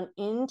float down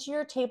into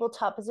your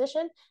tabletop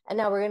position. And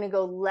now we're going to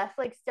go left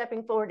leg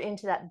stepping forward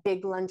into that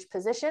big lunge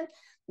position.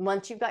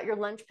 Once you've got your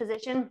lunge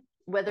position,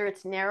 whether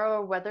it's narrow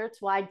or whether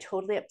it's wide,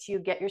 totally up to you.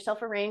 Get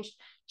yourself arranged,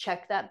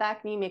 check that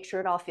back knee, make sure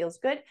it all feels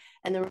good.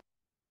 And then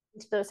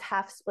into those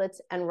half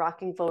splits and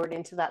rocking forward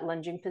into that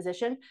lunging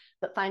position,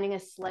 but finding a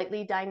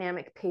slightly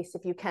dynamic pace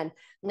if you can.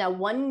 Now,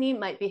 one knee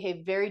might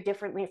behave very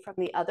differently from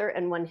the other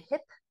and one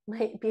hip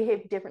might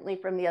behave differently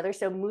from the other.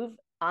 So move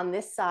on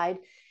this side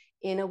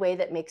in a way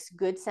that makes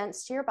good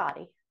sense to your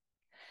body.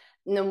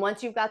 And then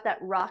once you've got that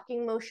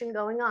rocking motion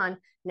going on,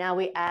 now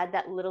we add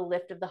that little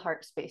lift of the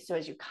heart space. So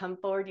as you come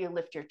forward, you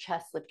lift your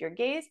chest, lift your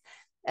gaze.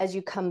 As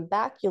you come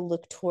back, you'll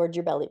look toward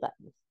your belly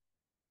button.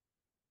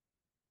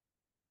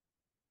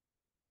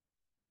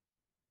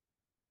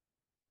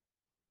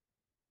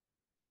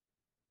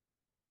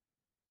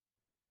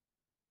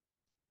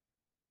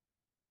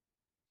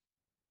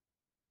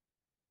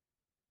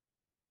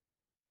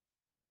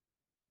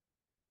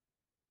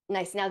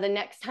 Nice. Now, the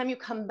next time you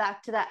come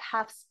back to that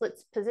half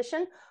splits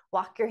position,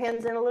 walk your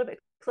hands in a little bit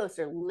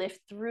closer. Lift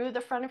through the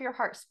front of your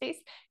heart space.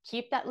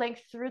 Keep that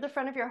length through the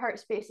front of your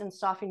heart space and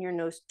soften your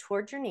nose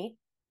towards your knee.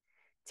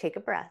 Take a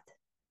breath.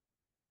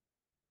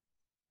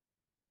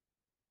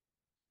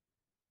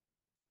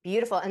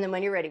 Beautiful. And then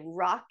when you're ready,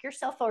 rock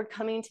yourself forward,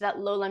 coming into that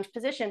low lunge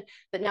position.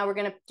 But now we're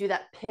going to do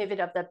that pivot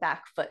of the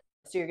back foot.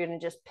 So you're going to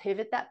just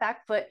pivot that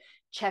back foot,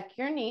 check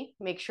your knee,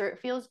 make sure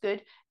it feels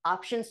good.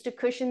 Options to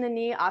cushion the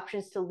knee,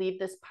 options to leave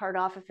this part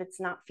off if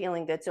it's not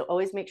feeling good. So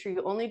always make sure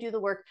you only do the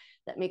work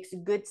that makes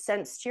good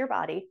sense to your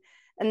body.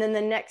 And then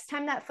the next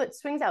time that foot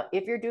swings out,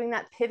 if you're doing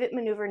that pivot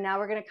maneuver, now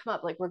we're going to come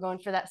up like we're going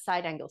for that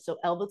side angle. So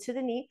elbow to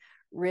the knee,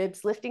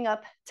 ribs lifting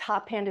up,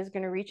 top hand is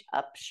going to reach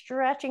up,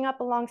 stretching up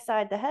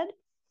alongside the head.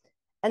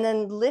 And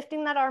then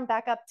lifting that arm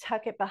back up,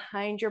 tuck it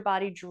behind your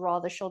body, draw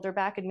the shoulder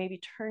back and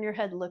maybe turn your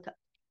head, look up.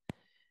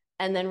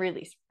 And then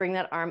release. Bring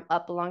that arm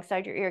up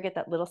alongside your ear, get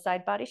that little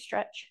side body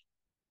stretch.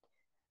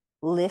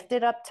 Lift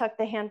it up, tuck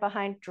the hand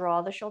behind,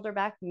 draw the shoulder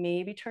back,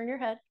 maybe turn your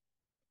head.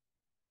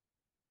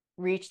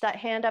 Reach that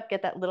hand up,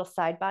 get that little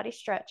side body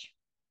stretch.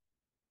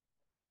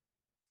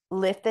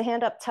 Lift the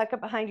hand up, tuck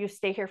it behind you,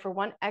 stay here for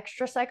one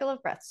extra cycle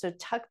of breath. So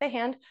tuck the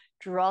hand,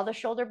 draw the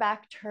shoulder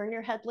back, turn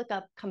your head, look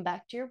up, come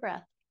back to your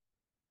breath.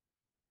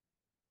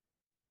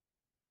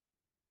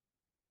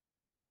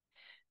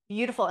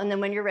 Beautiful. And then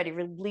when you're ready,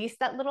 release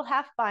that little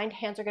half bind.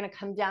 Hands are going to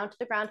come down to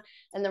the ground.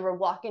 And then we're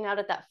walking out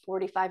at that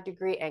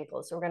 45-degree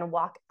angle. So we're going to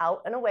walk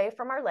out and away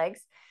from our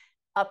legs.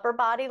 Upper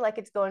body like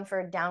it's going for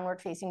a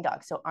downward facing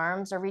dog. So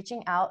arms are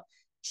reaching out.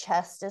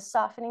 Chest is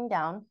softening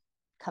down.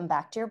 Come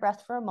back to your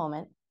breath for a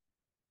moment.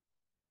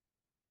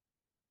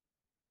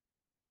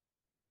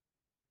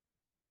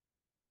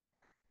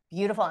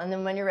 Beautiful. And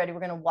then when you're ready,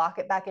 we're going to walk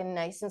it back in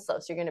nice and slow.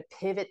 So you're going to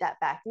pivot that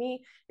back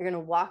knee. You're going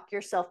to walk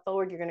yourself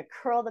forward. You're going to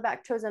curl the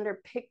back toes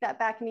under, pick that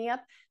back knee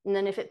up. And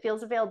then if it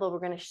feels available, we're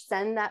going to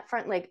send that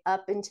front leg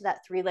up into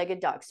that three-legged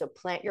dog. So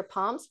plant your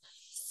palms,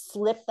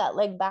 slip that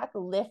leg back,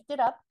 lift it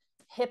up,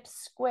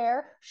 hips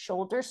square,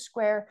 shoulders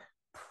square,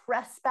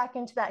 press back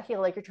into that heel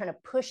like you're trying to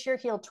push your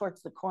heel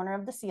towards the corner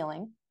of the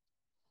ceiling.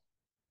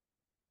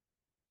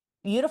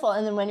 Beautiful.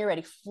 And then when you're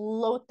ready,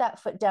 float that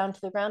foot down to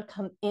the ground,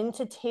 come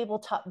into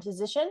tabletop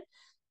position,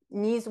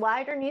 knees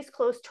wide or knees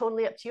closed,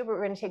 totally up to you, but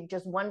we're going to take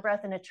just one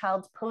breath in a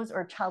child's pose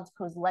or child's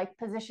pose-like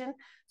position.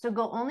 So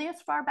go only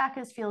as far back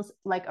as feels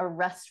like a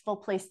restful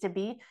place to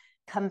be.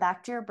 Come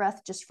back to your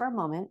breath just for a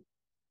moment.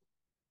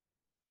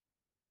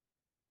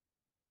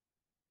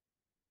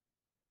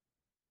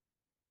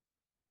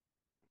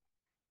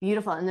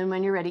 Beautiful. And then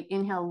when you're ready,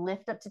 inhale,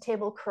 lift up to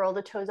table, curl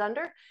the toes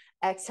under.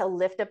 Exhale,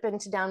 lift up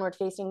into downward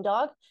facing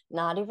dog.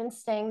 Not even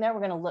staying there. We're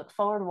going to look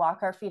forward, walk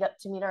our feet up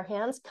to meet our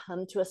hands,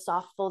 come to a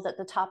soft fold at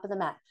the top of the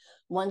mat.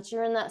 Once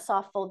you're in that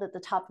soft fold at the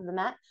top of the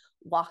mat,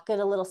 walk it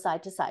a little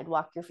side to side.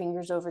 Walk your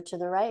fingers over to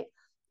the right,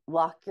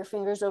 walk your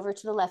fingers over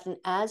to the left. And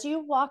as you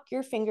walk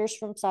your fingers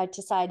from side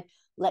to side,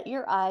 let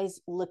your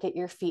eyes look at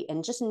your feet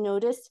and just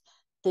notice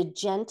the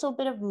gentle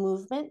bit of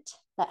movement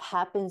that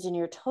happens in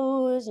your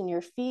toes, in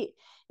your feet,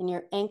 in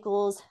your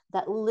ankles,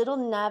 that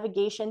little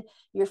navigation.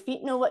 Your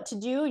feet know what to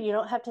do. You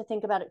don't have to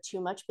think about it too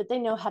much, but they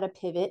know how to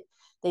pivot.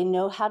 They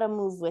know how to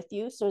move with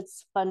you. So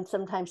it's fun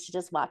sometimes to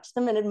just watch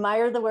them and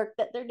admire the work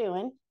that they're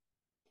doing.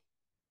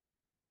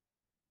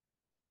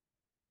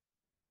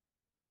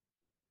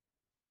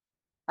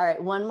 All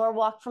right, one more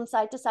walk from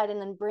side to side and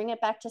then bring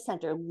it back to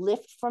center.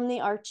 Lift from the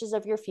arches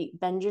of your feet.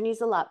 Bend your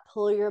knees a lot.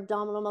 Pull your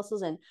abdominal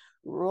muscles in.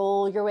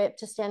 Roll your way up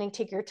to standing.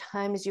 Take your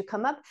time as you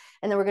come up.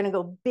 And then we're going to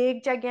go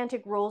big,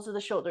 gigantic rolls of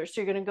the shoulders.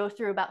 So you're going to go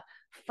through about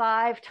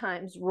 5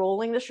 times,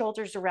 rolling the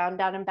shoulders around,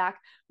 down, and back.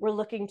 We're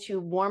looking to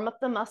warm up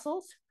the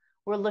muscles.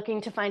 We're looking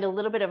to find a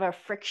little bit of a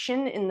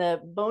friction in the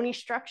bony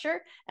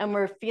structure, and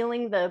we're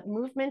feeling the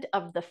movement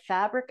of the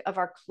fabric of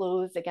our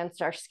clothes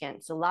against our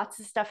skin. So lots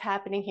of stuff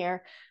happening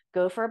here.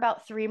 Go for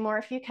about 3 more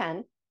if you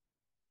can.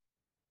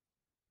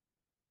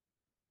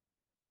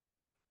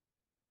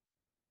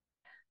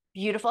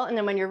 Beautiful. And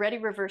then when you're ready,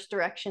 reverse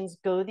directions,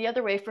 go the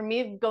other way. For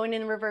me, going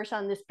in reverse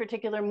on this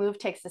particular move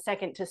takes a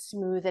second to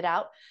smooth it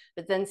out,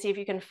 but then see if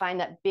you can find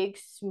that big,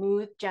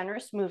 smooth,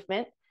 generous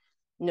movement.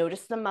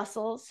 Notice the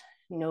muscles,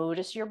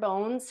 notice your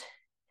bones,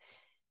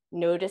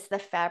 notice the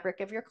fabric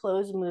of your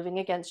clothes moving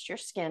against your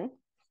skin.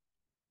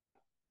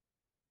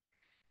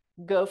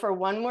 Go for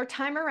one more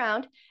time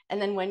around.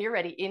 And then when you're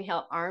ready,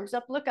 inhale, arms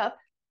up, look up.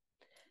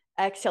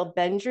 Exhale,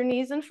 bend your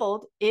knees and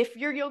fold. If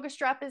your yoga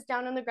strap is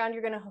down on the ground,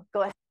 you're going to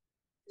go ahead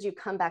as you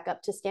come back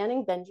up to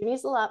standing, bend your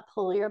knees a lot,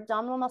 pull your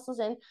abdominal muscles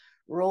in,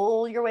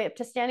 roll your way up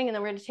to standing, and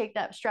then we're going to take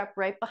that strap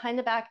right behind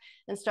the back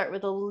and start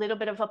with a little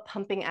bit of a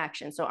pumping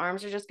action. So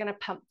arms are just going to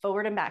pump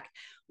forward and back.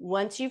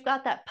 Once you've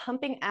got that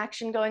pumping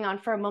action going on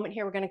for a moment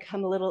here, we're going to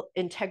come a little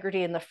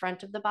integrity in the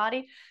front of the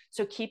body.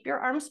 So keep your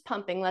arms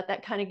pumping. Let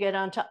that kind of get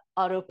onto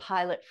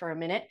autopilot for a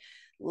minute.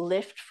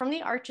 Lift from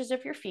the arches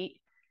of your feet.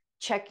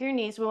 Check your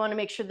knees. We want to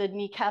make sure the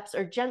kneecaps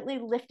are gently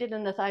lifted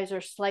and the thighs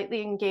are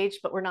slightly engaged,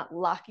 but we're not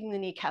locking the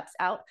kneecaps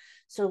out.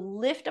 So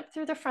lift up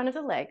through the front of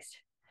the legs.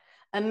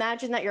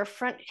 Imagine that your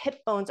front hip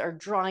bones are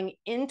drawing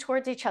in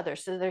towards each other.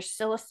 So there's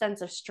still a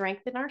sense of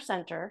strength in our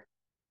center.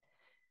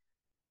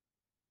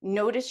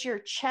 Notice your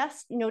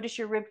chest, notice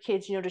your rib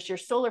cage, notice your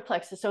solar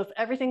plexus. So if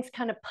everything's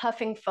kind of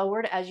puffing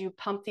forward as you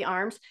pump the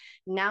arms,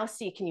 now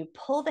see, can you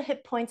pull the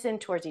hip points in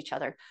towards each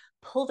other?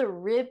 Pull the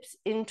ribs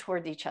in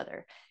towards each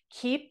other.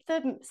 Keep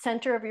the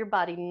center of your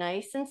body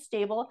nice and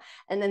stable.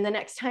 And then the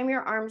next time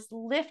your arms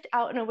lift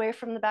out and away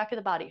from the back of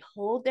the body,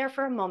 hold there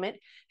for a moment.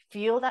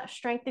 Feel that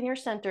strength in your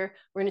center.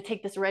 We're going to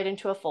take this right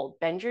into a fold.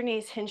 Bend your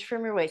knees, hinge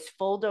from your waist,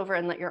 fold over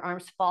and let your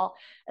arms fall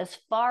as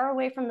far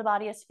away from the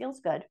body as feels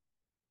good.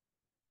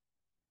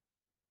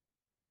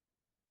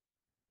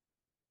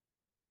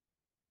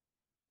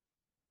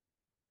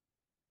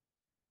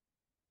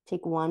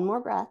 Take one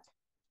more breath.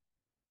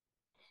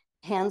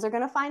 Hands are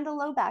going to find the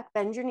low back.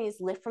 Bend your knees,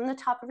 lift from the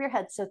top of your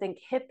head. So think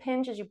hip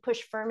hinge as you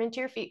push firm into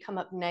your feet. Come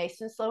up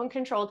nice and slow and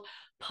controlled.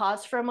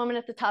 Pause for a moment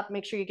at the top.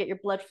 Make sure you get your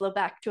blood flow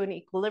back to an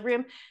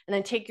equilibrium. And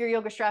then take your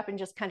yoga strap and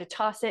just kind of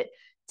toss it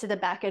to the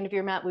back end of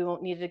your mat. We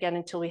won't need it again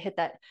until we hit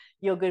that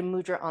yoga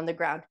mudra on the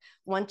ground.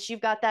 Once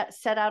you've got that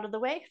set out of the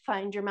way,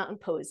 find your mountain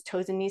pose.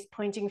 Toes and knees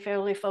pointing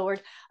fairly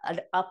forward, an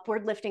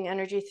upward lifting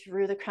energy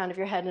through the crown of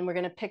your head. And we're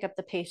going to pick up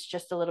the pace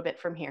just a little bit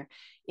from here.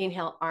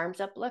 Inhale,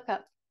 arms up, look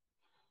up.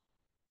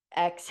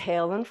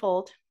 Exhale and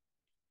fold.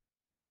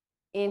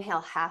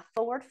 Inhale, half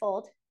forward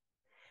fold.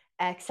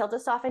 Exhale to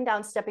soften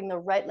down, stepping the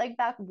right leg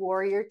back,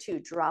 warrior 2.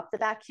 Drop the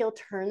back heel,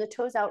 turn the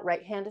toes out.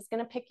 Right hand is going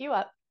to pick you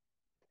up.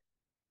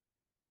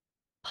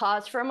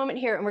 Pause for a moment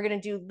here, and we're going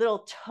to do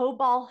little toe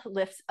ball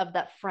lifts of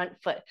that front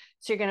foot.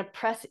 So you're going to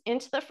press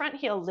into the front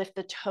heel, lift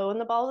the toe and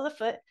the ball of the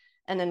foot,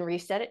 and then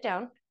reset it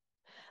down.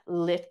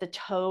 Lift the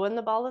toe and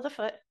the ball of the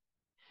foot.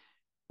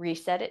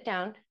 Reset it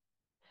down.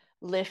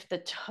 Lift the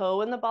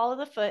toe and the ball of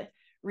the foot,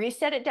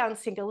 reset it down,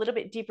 sink a little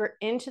bit deeper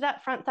into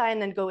that front thigh,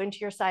 and then go into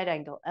your side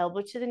angle.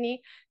 Elbow to the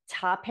knee,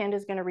 top hand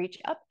is gonna reach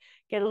up,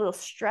 get a little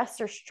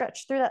stress or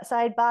stretch through that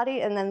side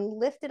body, and then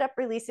lift it up,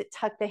 release it,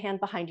 tuck the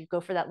hand behind you.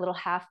 Go for that little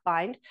half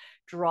bind,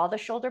 draw the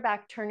shoulder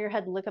back, turn your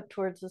head, look up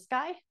towards the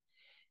sky,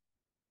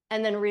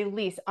 and then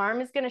release. Arm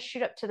is gonna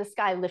shoot up to the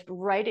sky, lift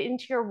right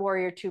into your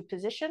warrior two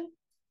position.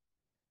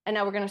 And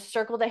now we're gonna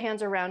circle the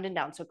hands around and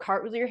down. So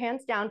cartwheel your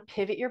hands down,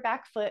 pivot your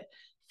back foot,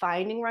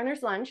 finding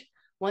runner's lunge.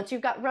 Once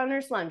you've got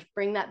runner's lunge,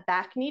 bring that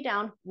back knee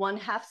down, one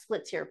half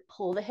splits here.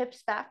 Pull the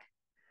hips back,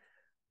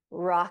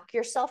 rock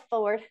yourself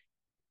forward,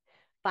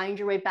 find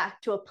your way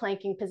back to a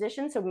planking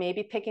position. So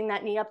maybe picking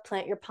that knee up,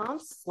 plant your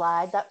palms,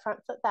 slide that front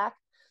foot back.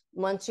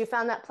 Once you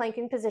found that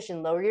planking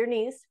position, lower your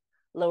knees,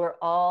 lower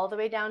all the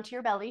way down to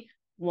your belly.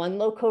 One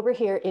low cobra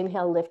here.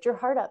 Inhale, lift your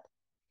heart up.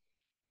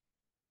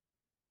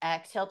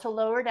 Exhale to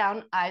lower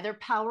down, either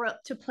power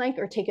up to plank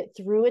or take it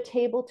through a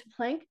table to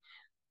plank.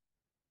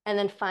 And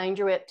then find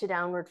your way up to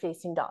downward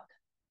facing dog.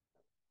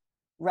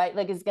 Right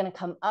leg is gonna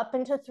come up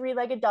into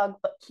three-legged dog,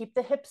 but keep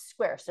the hips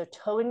square. So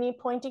toe and knee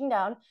pointing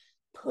down,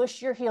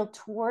 push your heel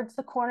towards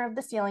the corner of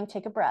the ceiling,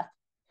 take a breath.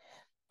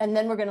 And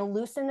then we're gonna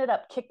loosen it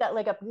up, kick that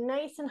leg up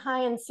nice and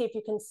high and see if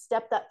you can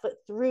step that foot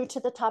through to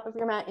the top of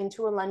your mat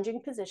into a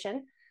lunging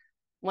position.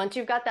 Once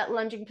you've got that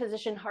lunging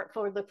position, heart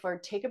forward, look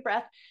forward, take a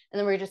breath. And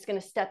then we're just gonna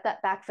step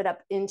that back foot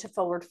up into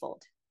forward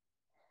fold.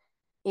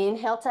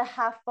 Inhale to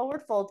half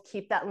forward fold.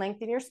 Keep that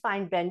length in your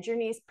spine. Bend your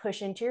knees,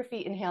 push into your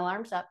feet. Inhale,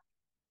 arms up.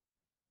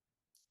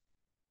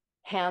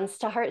 Hands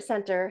to heart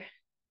center.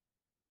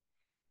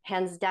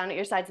 Hands down at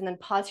your sides. And then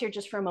pause here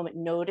just for a moment.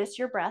 Notice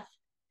your breath.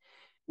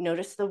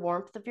 Notice the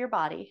warmth of your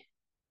body.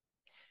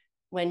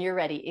 When you're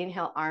ready,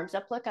 inhale, arms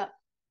up, look up.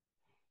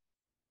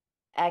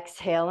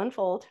 Exhale and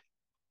fold.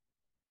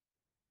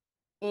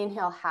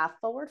 Inhale, half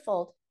forward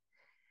fold.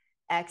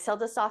 Exhale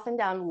to soften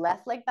down,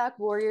 left leg back,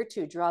 warrior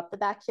two. Drop the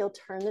back heel,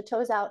 turn the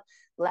toes out.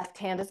 Left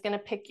hand is gonna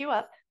pick you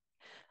up.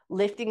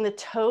 Lifting the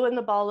toe and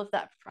the ball of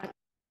that front.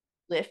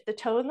 Lift the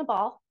toe and the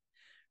ball.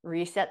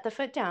 Reset the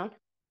foot down.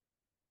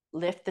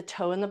 Lift the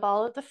toe and the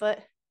ball of the foot.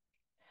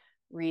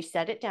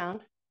 Reset it down.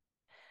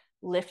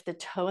 Lift the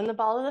toe and the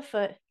ball of the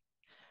foot.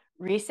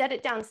 Reset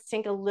it down,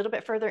 sink a little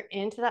bit further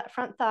into that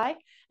front thigh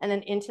and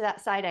then into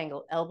that side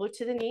angle. Elbow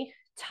to the knee,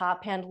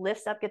 top hand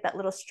lifts up, get that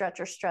little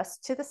stretch or stress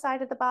to the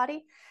side of the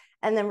body.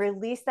 And then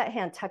release that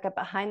hand, tuck up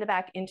behind the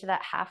back into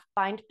that half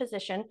bind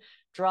position.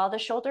 Draw the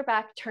shoulder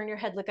back, turn your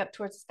head, look up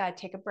towards the sky,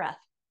 take a breath.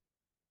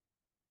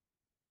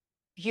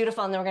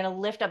 Beautiful. And then we're going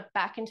to lift up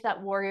back into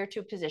that warrior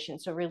two position.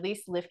 So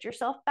release, lift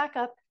yourself back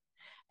up,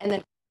 and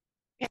then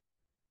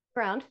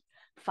ground,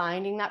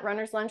 finding that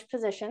runner's lunge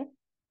position,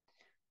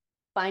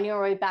 finding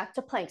your way back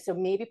to plank. So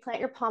maybe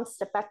plant your palms,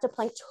 step back to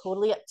plank,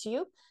 totally up to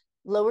you.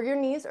 Lower your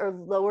knees or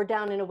lower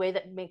down in a way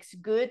that makes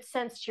good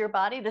sense to your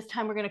body. This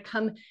time we're going to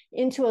come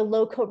into a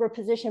low cobra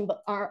position,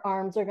 but our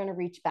arms are going to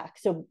reach back.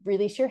 So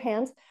release your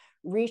hands,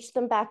 reach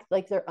them back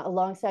like they're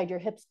alongside your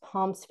hips,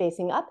 palms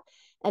facing up.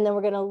 And then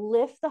we're going to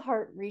lift the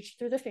heart, reach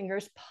through the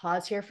fingers.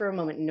 Pause here for a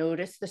moment.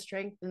 Notice the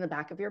strength in the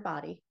back of your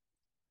body.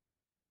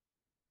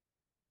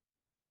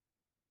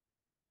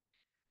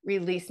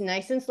 Release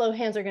nice and slow.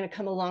 Hands are going to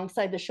come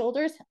alongside the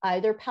shoulders.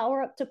 Either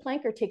power up to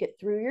plank or take it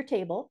through your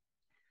table.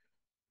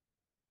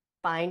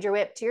 Find your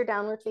way up to your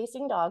downward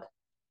facing dog.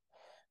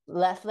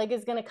 Left leg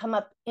is going to come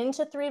up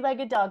into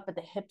three-legged dog, but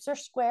the hips are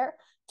square,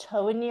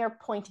 toe and knee are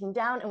pointing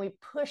down, and we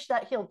push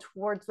that heel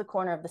towards the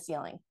corner of the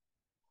ceiling.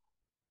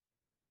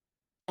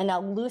 And now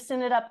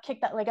loosen it up,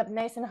 kick that leg up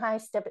nice and high,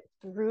 step it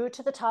through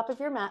to the top of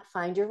your mat,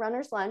 find your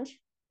runner's lunge.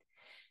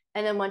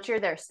 And then once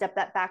you're there, step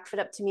that back foot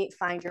up to meet,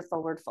 find your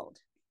forward fold.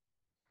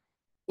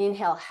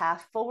 Inhale,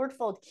 half forward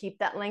fold, keep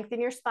that length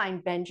in your spine,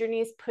 bend your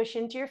knees, push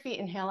into your feet,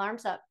 inhale,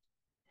 arms up.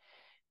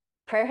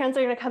 Prayer hands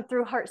are going to come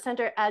through heart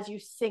center as you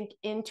sink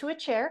into a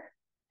chair.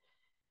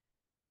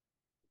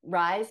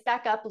 Rise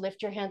back up,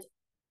 lift your hands.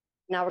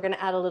 Now we're going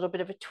to add a little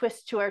bit of a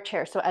twist to our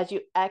chair. So as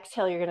you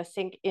exhale, you're going to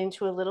sink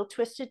into a little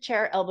twisted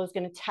chair. Elbow's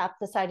going to tap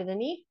the side of the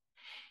knee.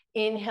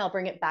 Inhale,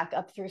 bring it back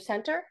up through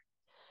center.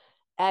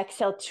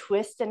 Exhale,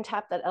 twist and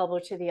tap that elbow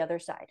to the other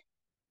side.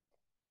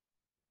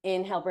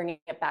 Inhale, bringing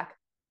it back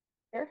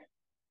here.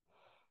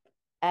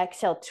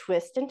 Exhale,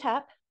 twist and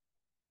tap.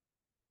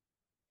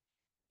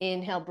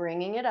 Inhale,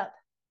 bringing it up.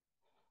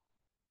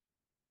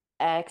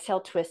 Exhale,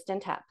 twist and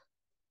tap.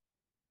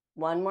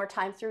 One more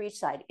time through each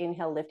side.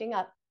 Inhale, lifting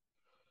up.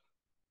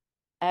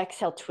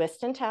 Exhale,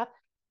 twist and tap.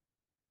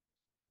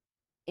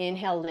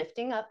 Inhale,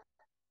 lifting up.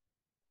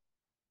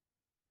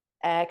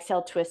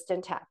 Exhale, twist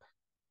and tap.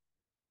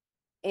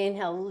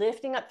 Inhale,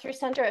 lifting up through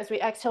center. As we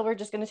exhale, we're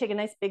just going to take a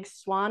nice big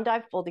swan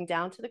dive, folding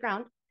down to the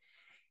ground.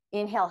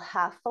 Inhale,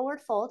 half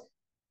forward fold.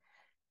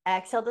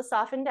 Exhale to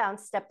soften down.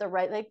 Step the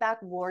right leg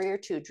back, warrior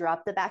two.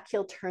 Drop the back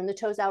heel, turn the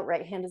toes out.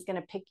 Right hand is going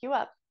to pick you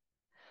up.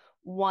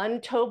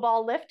 One toe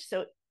ball lift.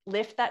 So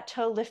lift that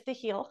toe, lift the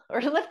heel,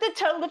 or lift the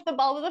toe, lift the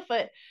ball of the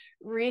foot.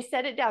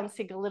 Reset it down,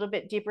 sink a little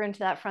bit deeper into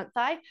that front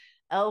thigh.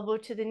 Elbow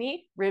to the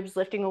knee, ribs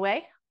lifting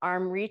away.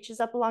 Arm reaches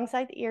up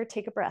alongside the ear.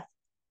 Take a breath.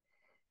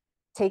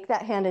 Take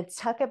that hand and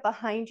tuck it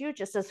behind you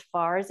just as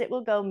far as it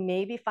will go,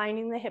 maybe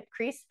finding the hip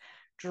crease.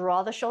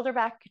 Draw the shoulder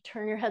back,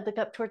 turn your head, look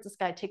up towards the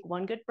sky. Take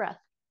one good breath.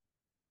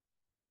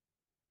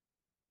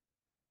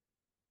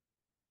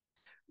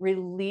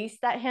 Release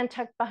that hand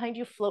tucked behind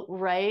you, float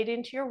right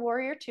into your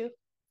warrior two.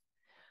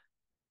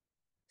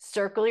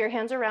 Circle your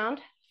hands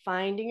around,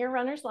 finding your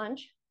runner's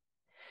lunge.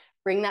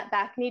 Bring that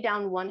back knee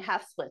down,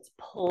 1/2 splits.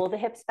 Pull the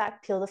hips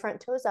back, peel the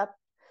front toes up.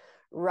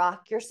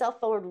 Rock yourself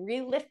forward,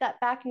 relift that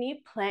back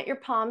knee, plant your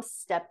palms,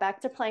 step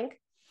back to plank.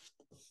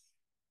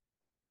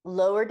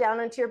 Lower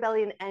down onto your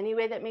belly in any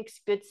way that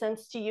makes good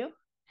sense to you.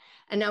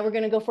 And now we're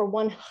gonna go for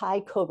one high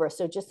cobra.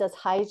 So just as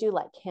high as you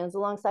like, hands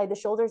alongside the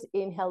shoulders.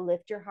 Inhale,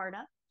 lift your heart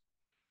up.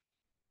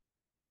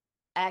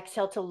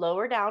 Exhale to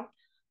lower down.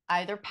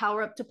 Either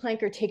power up to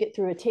plank or take it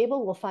through a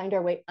table. We'll find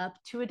our way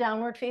up to a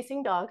downward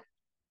facing dog.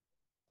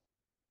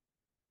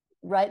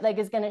 Right leg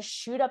is going to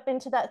shoot up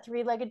into that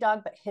three-legged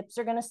dog, but hips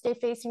are going to stay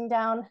facing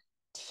down.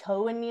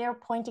 Toe and knee are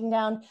pointing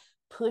down.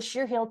 Push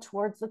your heel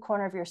towards the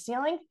corner of your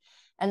ceiling,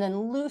 and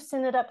then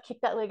loosen it up. Kick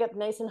that leg up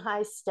nice and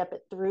high. Step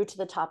it through to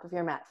the top of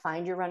your mat.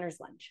 Find your runner's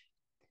lunge.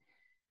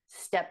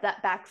 Step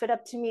that back foot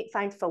up to meet.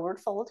 Find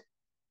forward fold.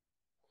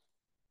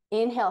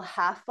 Inhale,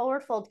 half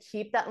forward fold.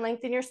 Keep that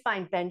length in your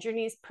spine. Bend your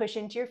knees. Push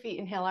into your feet.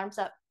 Inhale, arms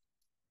up.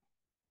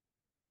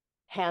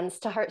 Hands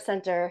to heart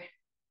center.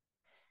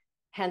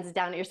 Hands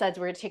down at your sides.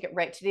 We're going to take it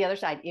right to the other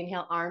side.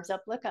 Inhale, arms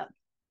up, look up.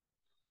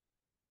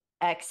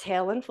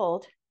 Exhale and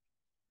fold.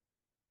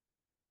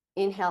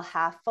 Inhale,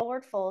 half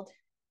forward fold.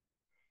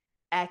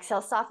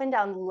 Exhale, soften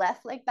down.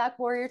 Left leg back,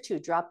 warrior two.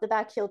 Drop the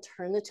back heel,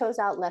 turn the toes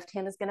out. Left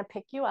hand is going to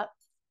pick you up.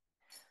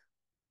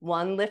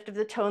 One lift of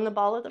the toe and the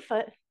ball of the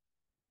foot.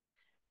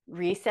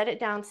 Reset it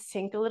down,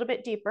 sink a little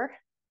bit deeper.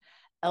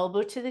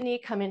 Elbow to the knee,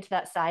 come into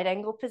that side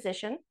angle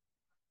position.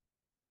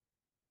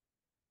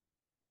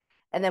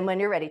 And then when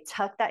you're ready,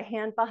 tuck that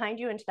hand behind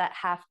you into that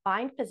half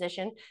bind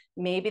position.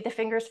 Maybe the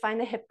fingers find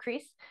the hip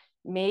crease.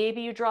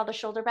 Maybe you draw the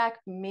shoulder back.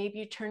 Maybe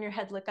you turn your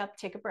head, look up,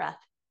 take a breath.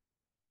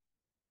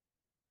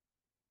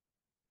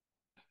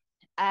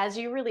 As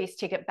you release,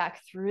 take it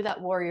back through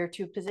that warrior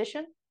two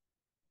position.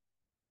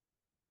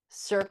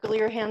 Circle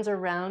your hands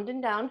around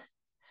and down.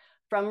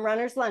 From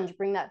runner's lunge,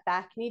 bring that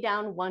back knee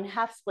down,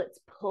 1/2 splits.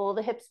 Pull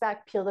the hips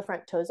back, peel the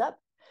front toes up.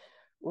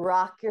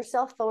 Rock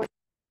yourself forward.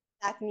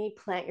 Back knee,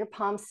 plant your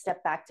palms,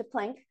 step back to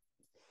plank.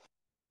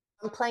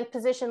 From plank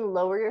position,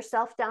 lower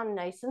yourself down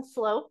nice and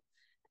slow.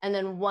 And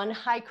then one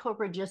high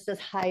cobra just as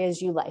high as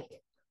you like.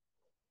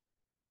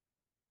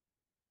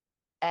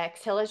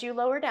 Exhale as you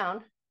lower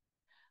down.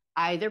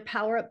 Either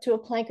power up to a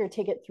plank or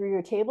take it through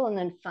your table and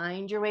then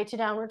find your way to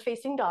downward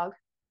facing dog.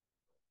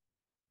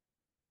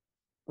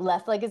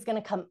 Left leg is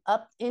going to come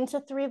up into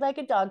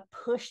three-legged dog.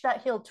 Push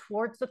that heel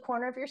towards the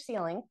corner of your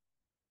ceiling.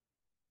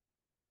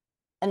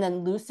 And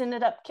then loosen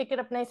it up, kick it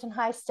up nice and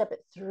high, step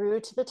it through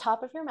to the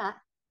top of your mat.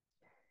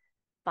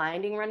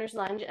 Finding runner's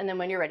lunge. And then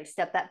when you're ready,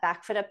 step that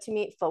back foot up to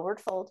meet,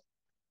 forward fold.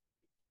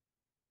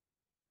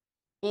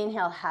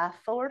 Inhale,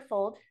 half forward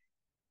fold.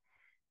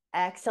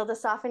 Exhale to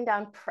soften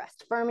down, press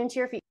firm into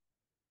your feet.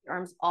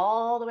 Arms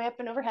all the way up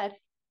and overhead.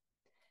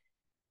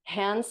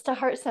 Hands to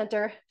heart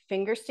center,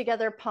 fingers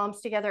together,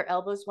 palms together,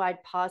 elbows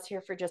wide. Pause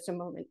here for just a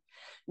moment.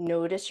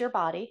 Notice your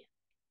body.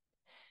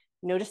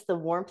 Notice the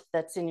warmth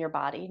that's in your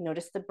body.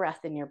 Notice the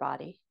breath in your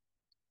body.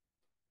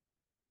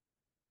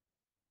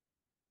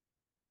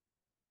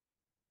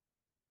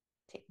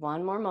 Take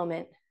one more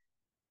moment.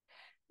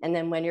 And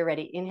then when you're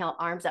ready, inhale,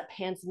 arms up,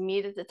 hands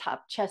meet at the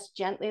top, chest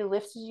gently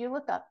lifts as you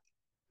look up.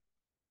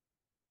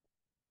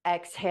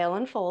 Exhale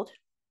and fold.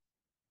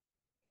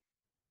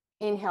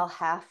 Inhale,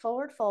 half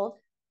forward fold.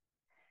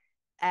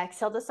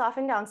 Exhale to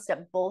soften down,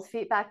 step both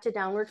feet back to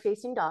downward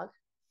facing dog.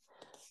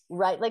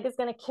 Right leg is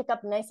going to kick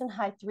up nice and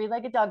high,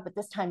 three-legged dog, but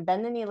this time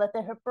bend the knee, let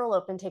the hip roll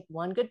open, take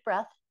one good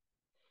breath.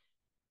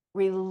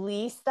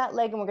 Release that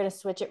leg and we're going to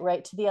switch it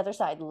right to the other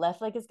side.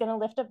 Left leg is going to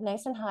lift up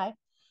nice and high.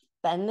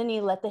 Bend the knee,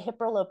 let the hip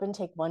roll open,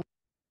 take one.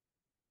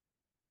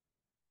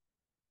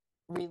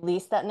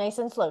 Release that nice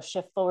and slow.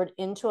 Shift forward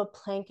into a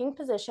planking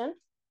position.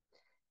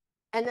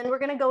 And then we're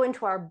going to go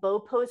into our bow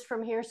pose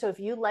from here. So if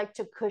you like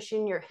to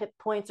cushion your hip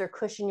points or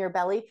cushion your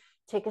belly,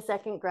 take a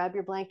second, grab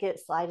your blanket,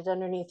 slide it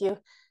underneath you.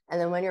 And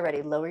then when you're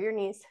ready, lower your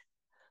knees,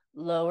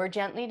 lower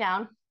gently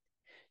down.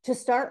 To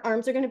start,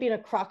 arms are going to be in a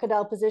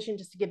crocodile position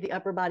just to give the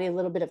upper body a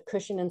little bit of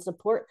cushion and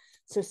support.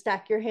 So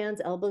stack your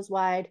hands, elbows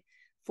wide,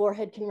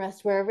 forehead can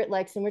rest wherever it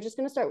likes. And we're just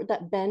going to start with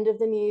that bend of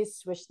the knees,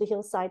 switch the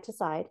heels side to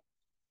side.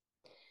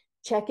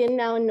 Check in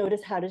now and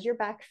notice, how does your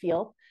back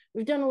feel?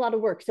 We've done a lot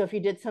of work. So if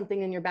you did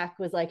something and your back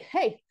was like,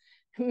 hey,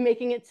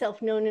 making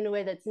itself known in a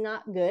way that's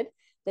not good,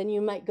 then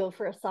you might go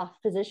for a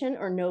soft position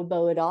or no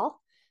bow at all.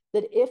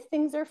 But if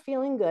things are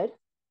feeling good,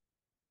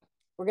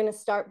 we're going to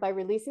start by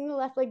releasing the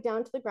left leg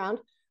down to the ground.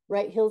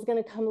 Right heel is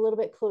going to come a little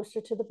bit closer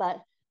to the butt.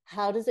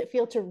 How does it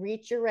feel to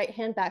reach your right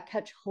hand back,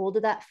 catch hold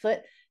of that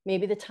foot,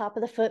 maybe the top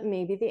of the foot,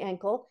 maybe the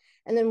ankle.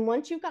 And then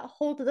once you've got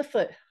hold of the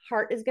foot,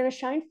 heart is going to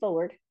shine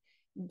forward.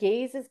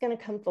 Gaze is going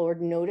to come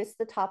forward. Notice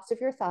the tops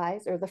of your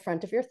thighs or the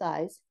front of your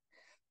thighs.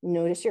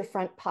 Notice your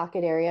front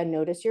pocket area.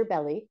 Notice your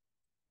belly.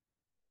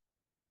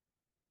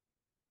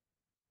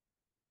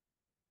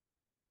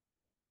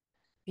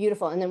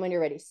 Beautiful. And then when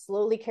you're ready,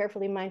 slowly,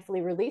 carefully,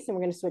 mindfully release. And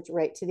we're going to switch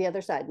right to the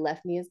other side.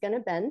 Left knee is going to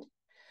bend.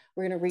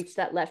 We're going to reach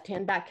that left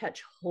hand back,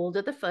 catch hold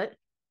of the foot.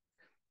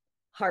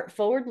 Heart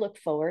forward, look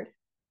forward.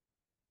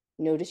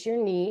 Notice your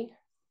knee.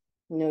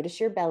 Notice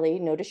your belly.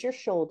 Notice your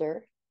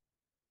shoulder.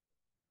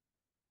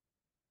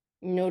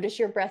 Notice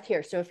your breath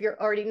here. So if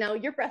you're already, now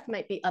your breath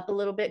might be up a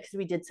little bit because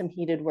we did some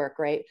heated work,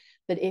 right?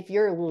 But if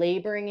you're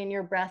laboring in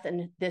your breath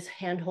and this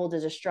handhold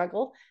is a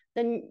struggle,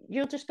 then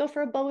you'll just go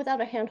for a bow without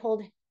a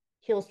handhold,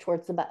 heels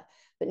towards the butt.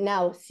 But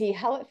now see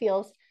how it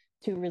feels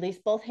to release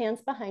both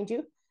hands behind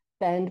you,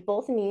 bend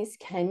both knees.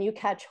 Can you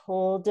catch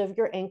hold of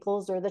your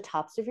ankles or the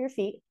tops of your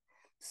feet?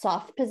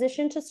 Soft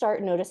position to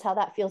start. Notice how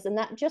that feels. And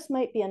that just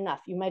might be enough.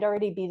 You might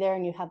already be there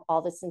and you have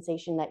all the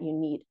sensation that you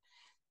need.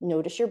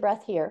 Notice your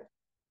breath here.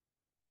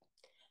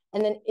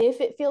 And then if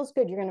it feels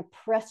good, you're going to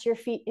press your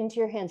feet into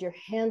your hands. Your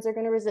hands are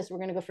going to resist. We're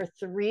going to go for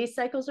 3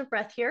 cycles of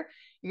breath here.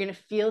 You're going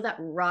to feel that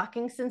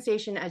rocking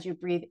sensation as you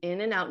breathe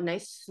in and out.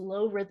 Nice,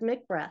 slow,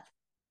 rhythmic breath.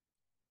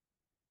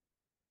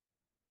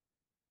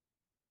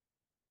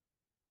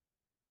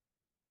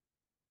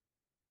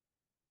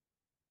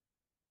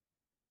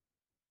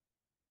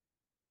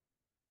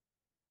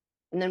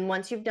 And then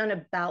once you've done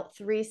about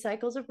 3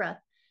 cycles of breath,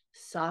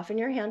 soften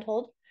your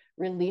handhold,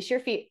 release your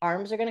feet.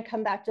 Arms are going to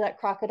come back to that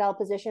crocodile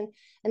position.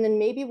 And then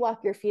maybe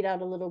walk your feet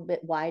out a little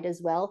bit wide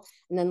as well.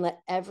 And then let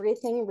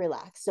everything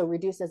relax. So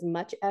reduce as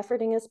much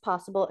efforting as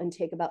possible and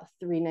take about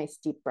 3 nice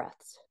deep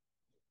breaths.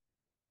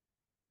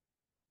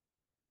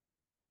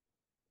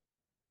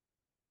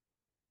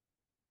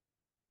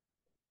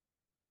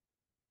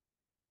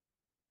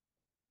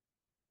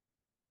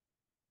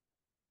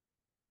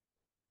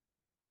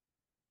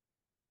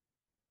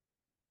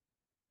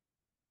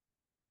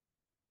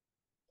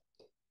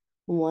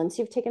 Once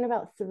you've taken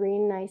about 3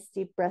 nice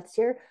deep breaths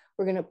here,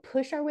 we're going to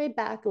push our way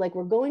back like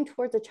we're going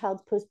towards a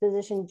child's pose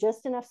position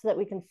just enough so that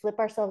we can flip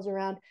ourselves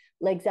around,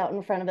 legs out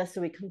in front of us so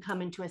we can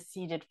come into a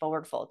seated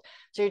forward fold.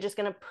 So you're just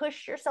going to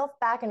push yourself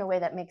back in a way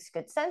that makes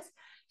good sense.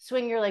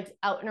 Swing your legs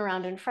out and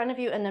around in front of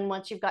you. And then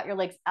once you've got your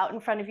legs out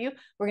in front of you,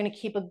 we're going to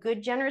keep a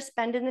good generous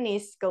bend in the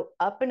knees. Go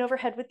up and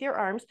overhead with your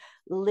arms.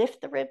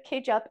 Lift the rib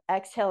cage up.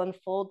 Exhale and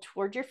fold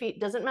toward your feet.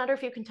 Doesn't matter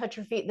if you can touch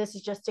your feet. This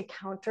is just to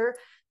counter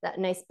that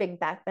nice big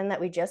back bend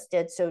that we just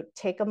did. So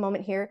take a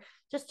moment here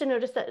just to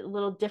notice that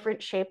little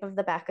different shape of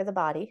the back of the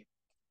body.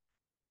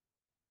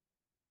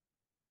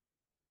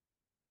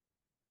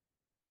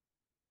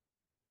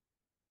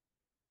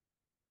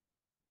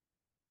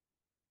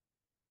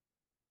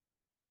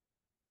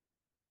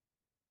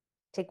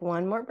 Take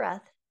one more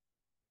breath.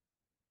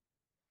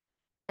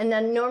 And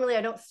then normally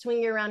I don't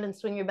swing you around and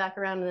swing you back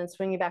around and then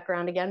swing you back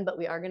around again, but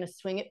we are going to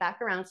swing it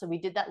back around. So we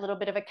did that little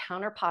bit of a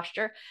counter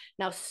posture.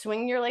 Now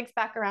swing your legs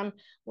back around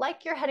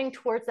like you're heading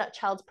towards that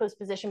child's pose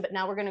position, but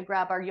now we're going to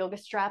grab our yoga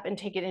strap and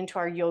take it into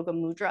our yoga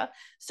mudra.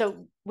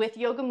 So with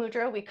yoga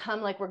mudra, we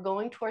come like we're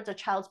going towards a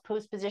child's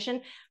pose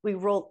position. We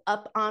roll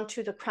up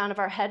onto the crown of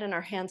our head and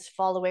our hands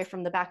fall away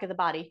from the back of the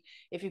body.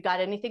 If you've got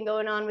anything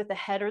going on with the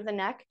head or the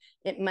neck,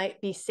 it might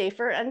be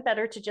safer and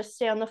better to just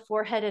stay on the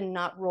forehead and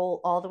not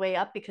roll all the way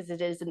up because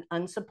it is an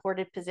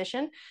unsupported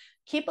position.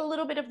 Keep a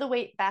little bit of the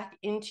weight back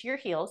into your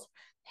heels.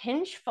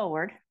 Hinge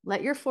forward.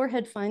 Let your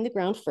forehead find the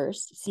ground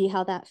first. See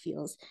how that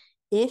feels.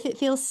 If it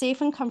feels safe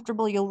and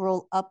comfortable, you'll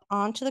roll up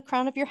onto the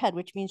crown of your head,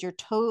 which means your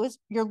toes,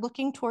 you're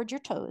looking toward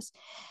your toes.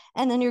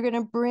 And then you're going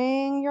to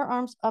bring your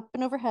arms up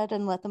and overhead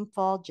and let them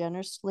fall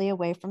generously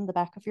away from the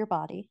back of your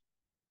body.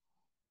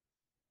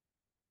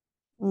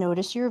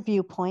 Notice your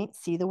viewpoint.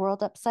 See the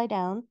world upside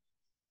down.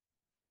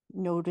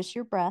 Notice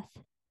your breath.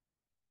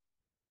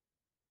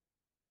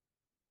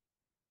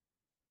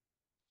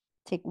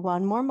 Take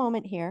one more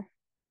moment here.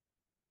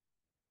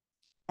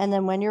 And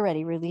then when you're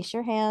ready, release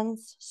your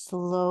hands,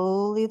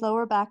 slowly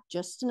lower back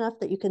just enough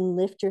that you can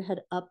lift your head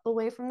up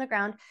away from the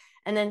ground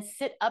and then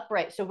sit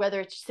upright. So whether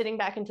it's sitting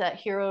back into that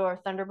hero or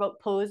thunderbolt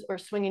pose or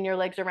swinging your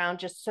legs around,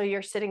 just so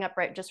you're sitting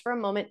upright just for a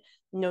moment,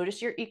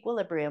 notice your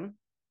equilibrium.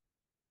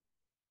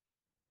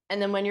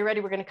 And then when you're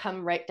ready, we're going to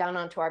come right down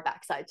onto our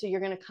backside. So you're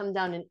going to come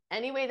down in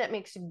any way that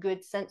makes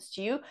good sense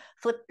to you.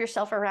 Flip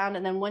yourself around.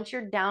 And then once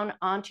you're down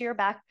onto your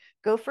back,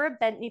 go for a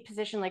bent knee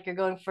position like you're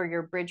going for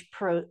your bridge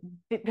prep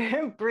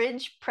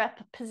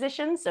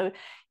position. So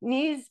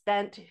knees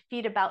bent,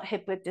 feet about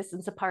hip width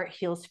distance apart,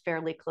 heels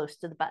fairly close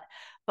to the butt.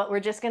 But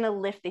we're just going to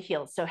lift the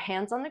heels. So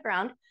hands on the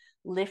ground,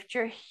 lift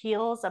your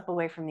heels up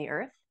away from the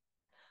earth,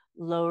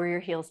 lower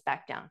your heels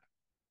back down.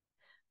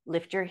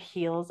 Lift your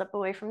heels up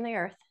away from the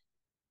earth.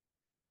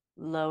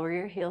 Lower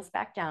your heels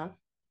back down.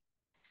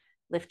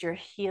 Lift your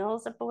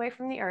heels up away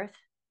from the earth.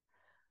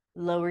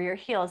 Lower your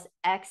heels.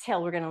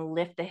 Exhale, we're going to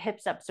lift the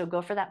hips up. So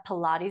go for that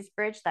Pilates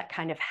bridge, that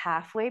kind of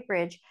halfway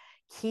bridge.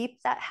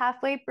 Keep that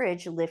halfway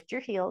bridge. Lift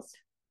your heels.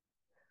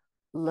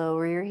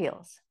 Lower your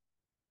heels.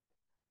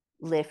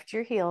 Lift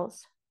your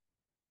heels.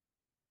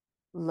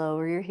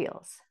 Lower your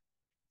heels.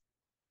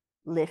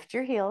 Lift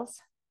your heels.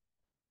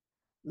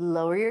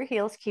 Lower your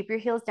heels. Keep your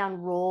heels down.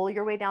 Roll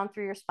your way down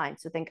through your spine.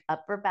 So think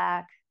upper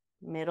back,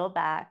 middle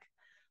back,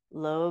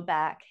 low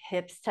back,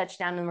 hips touch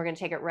down, and we're going to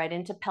take it right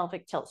into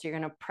pelvic tilt. So you're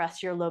going to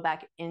press your low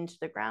back into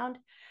the ground,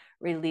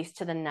 release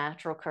to the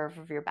natural curve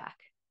of your back.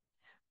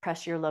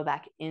 Press your low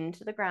back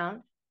into the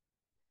ground,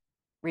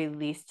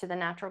 release to the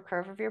natural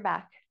curve of your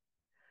back.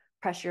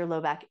 Press your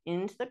low back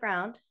into the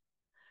ground,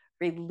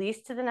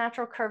 release to the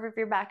natural curve of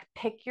your back.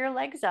 Pick your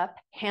legs up.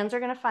 Hands are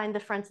going to find the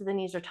fronts of the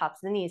knees or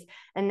tops of the knees.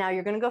 And now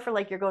you're going to go for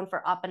like you're going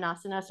for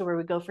Apanasana, so where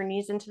we go for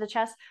knees into the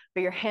chest,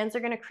 but your hands are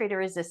going to create a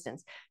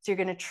resistance. So you're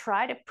going to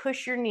try to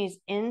push your knees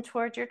in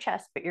towards your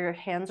chest, but your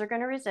hands are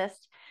going to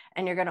resist,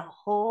 and you're going to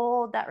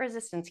hold that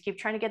resistance. Keep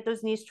trying to get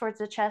those knees towards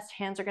the chest.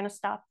 Hands are going to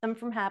stop them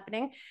from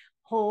happening.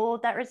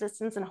 Hold that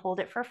resistance and hold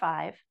it for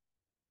 5,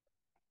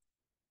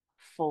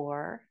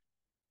 4,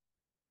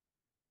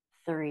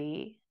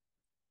 3,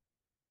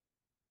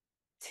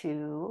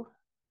 2,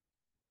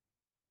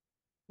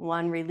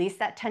 1. Release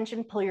that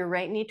tension. Pull your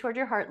right knee toward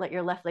your heart. Let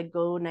your left leg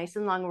go nice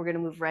and long. We're going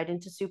to move right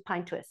into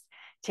supine twist.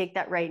 Take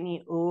that right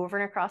knee over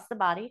and across the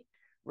body.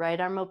 Right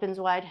arm opens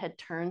wide, head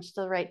turns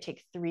to the right.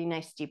 Take 3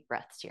 nice deep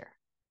breaths here.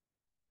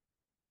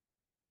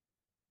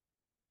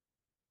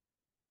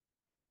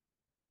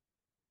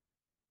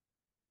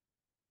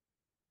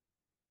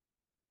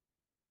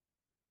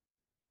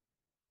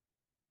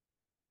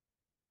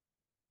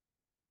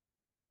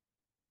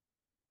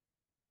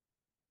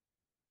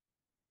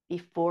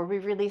 Before we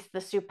release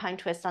the supine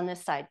twist on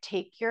this side,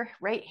 take your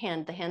right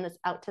hand, the hand that's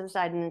out to the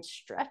side, and then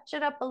stretch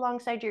it up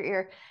alongside your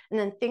ear. And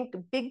then think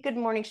big good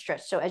morning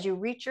stretch. So as you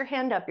reach your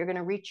hand up, you're going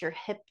to reach your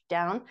hip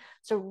down.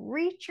 So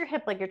reach your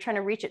hip like you're trying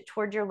to reach it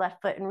toward your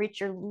left foot, and reach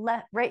your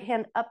right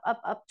hand up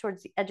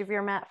towards the edge of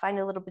your mat. Find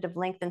a little bit of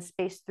length and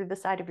space through the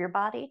side of your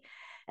body.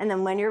 And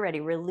then when you're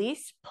ready,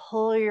 release,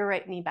 pull your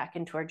right knee back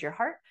in towards your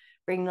heart.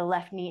 Bring the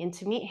left knee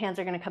into meet. Hands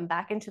are going to come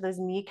back into those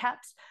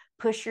kneecaps.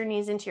 Push your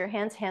knees into your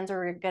hands. Hands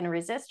are going to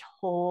resist.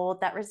 Hold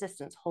that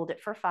resistance. Hold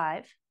it for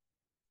 5,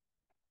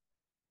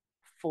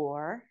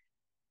 4,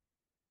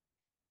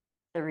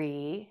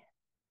 3,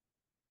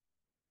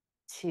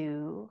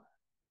 2,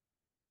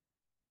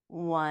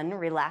 1.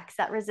 Relax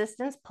that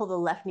resistance. Pull the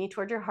left knee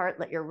toward your heart.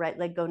 Let your right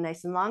leg go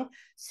nice and long.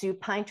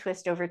 Supine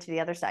twist over to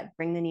the other side.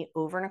 Bring the knee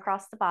over and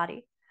across the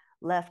body.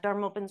 Left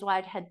arm opens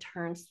wide. Head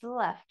turns to the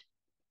left.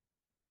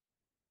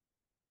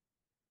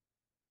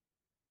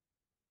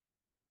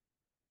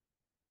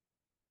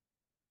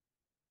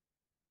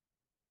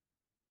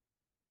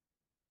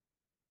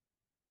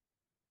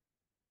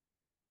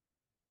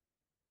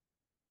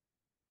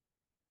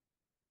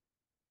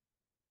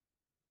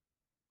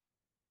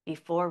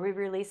 Before we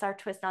release our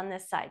twist on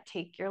this side,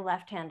 take your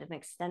left hand and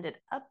extend it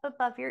up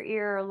above your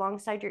ear or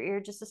alongside your ear,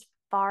 just as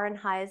far and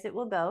high as it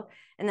will go.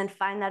 And then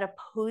find that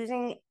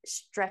opposing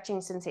stretching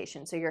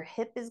sensation. So your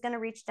hip is going to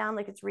reach down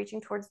like it's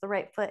reaching towards the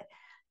right foot.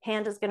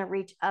 Hand is going to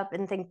reach up,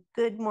 and think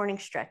good morning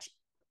stretch.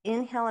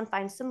 Inhale and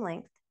find some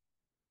length.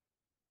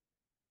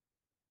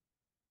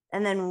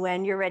 And then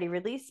when you're ready,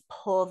 release,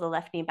 pull the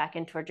left knee back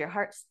in towards your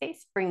heart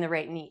space, bring the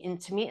right knee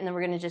into meet. And then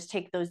we're going to just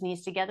take those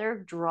knees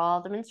together,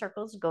 draw them in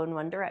circles, go in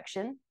one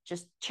direction.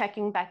 Just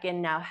checking back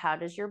in now, how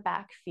does your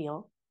back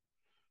feel?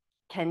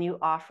 Can you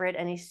offer it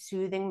any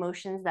soothing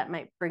motions that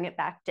might bring it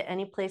back to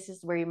any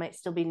places where you might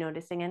still be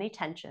noticing any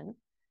tension?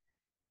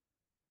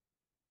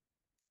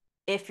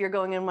 If you're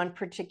going in one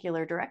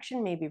particular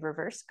direction, maybe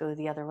reverse, go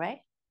the other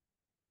way.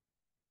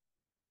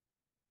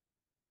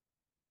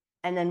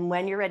 And then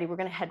when you're ready, we're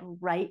going to head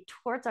right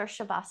towards our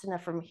Shavasana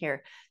from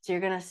here. So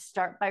you're going to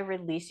start by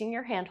releasing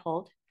your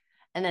handhold,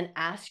 and then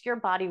ask your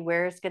body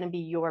where is going to be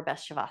your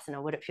best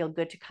Shavasana. Would it feel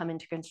good to come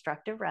into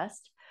constructive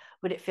rest?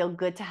 Would it feel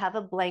good to have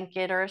a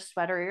blanket or a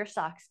sweater or your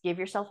socks? Give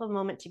yourself a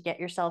moment to get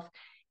yourself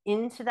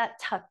into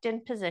that tucked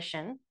in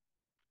position.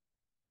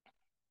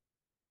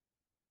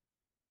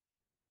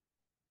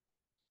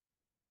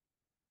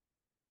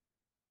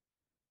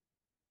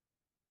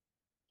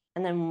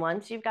 And then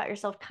once you've got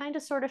yourself kind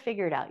of sort of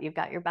figured out, you've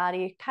got your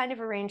body kind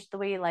of arranged the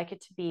way you like it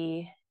to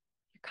be,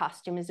 your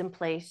costume is in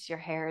place, your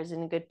hair is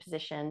in a good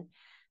position,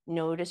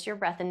 notice your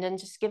breath, and then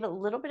just give a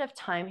little bit of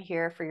time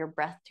here for your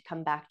breath to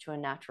come back to a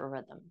natural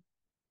rhythm.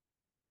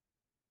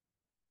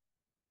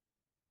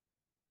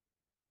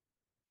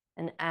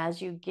 And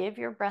as you give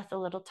your breath a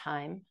little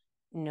time,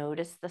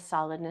 notice the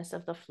solidness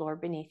of the floor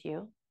beneath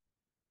you.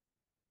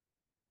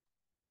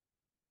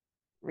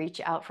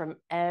 Reach out from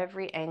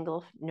every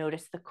angle.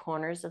 Notice the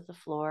corners of the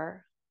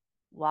floor.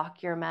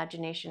 Walk your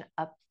imagination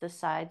up the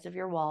sides of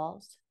your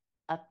walls,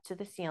 up to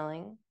the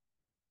ceiling.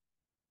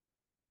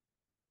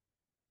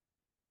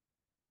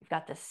 You've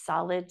got this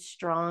solid,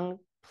 strong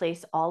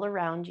place all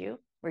around you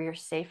where you're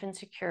safe and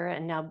secure.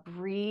 And now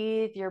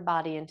breathe your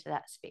body into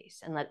that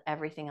space and let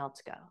everything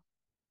else go.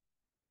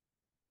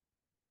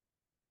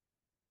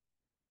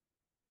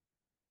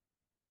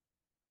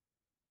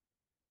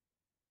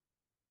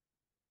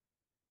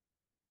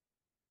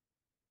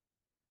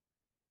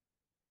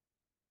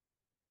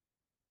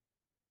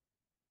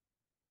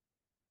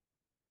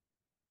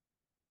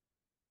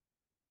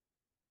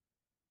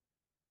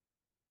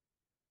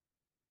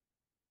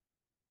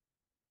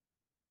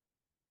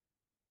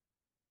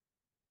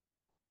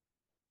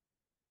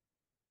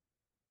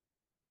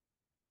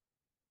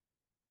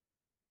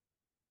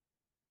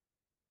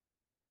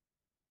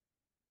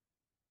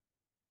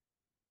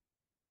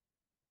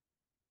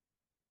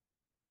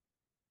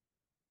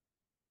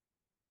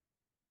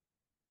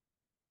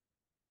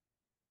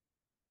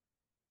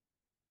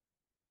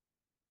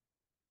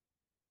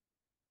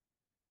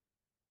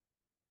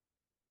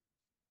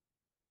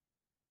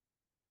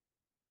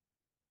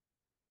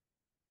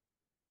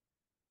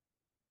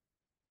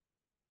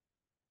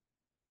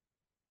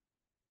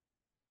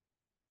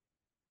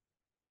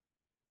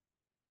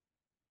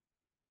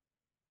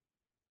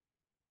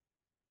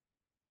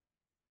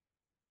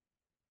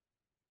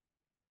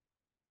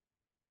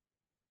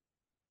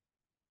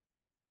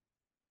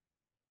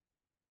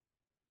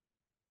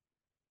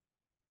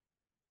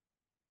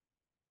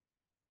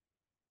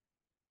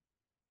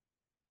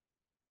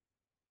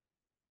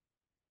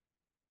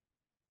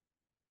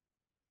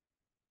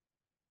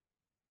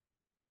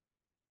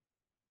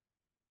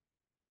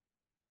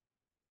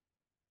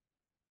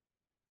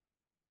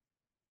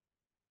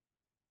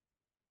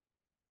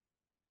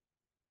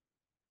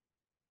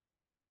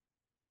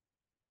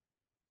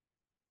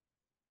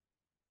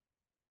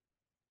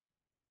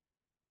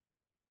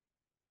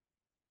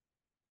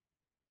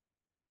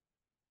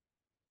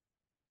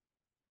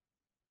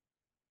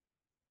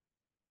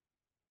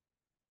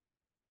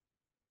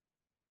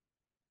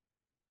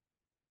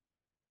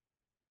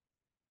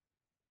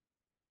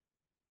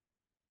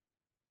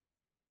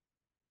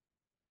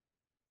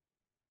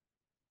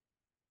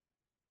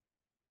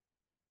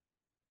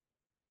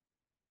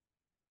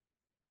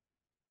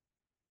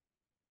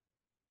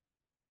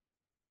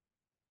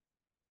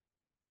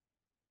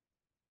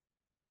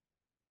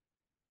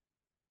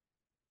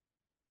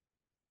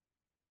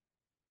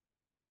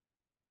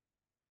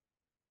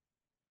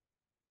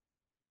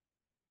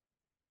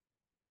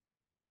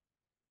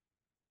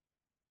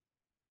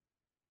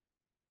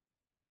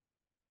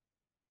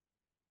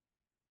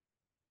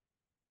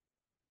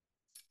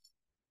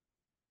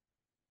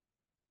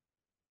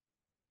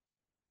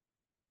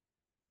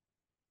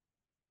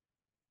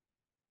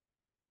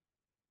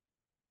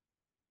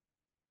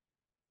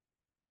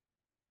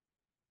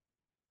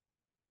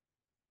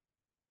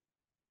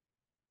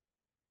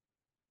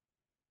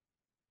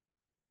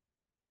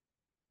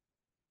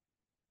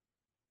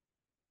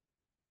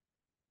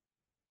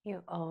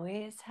 You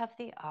always have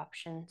the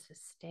option to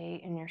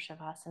stay in your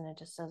Shavasana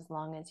just as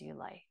long as you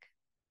like.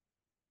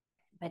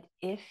 But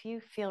if you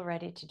feel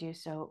ready to do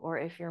so, or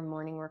if your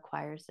morning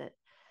requires it,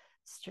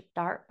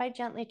 start by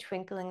gently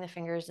twinkling the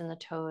fingers and the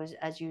toes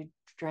as you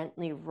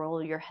gently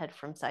roll your head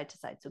from side to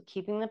side. So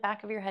keeping the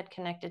back of your head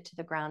connected to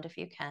the ground if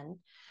you can,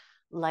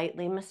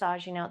 lightly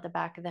massaging out the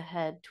back of the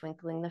head,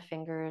 twinkling the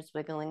fingers,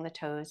 wiggling the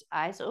toes,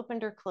 eyes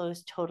opened or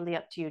closed, totally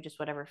up to you, just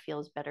whatever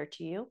feels better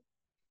to you.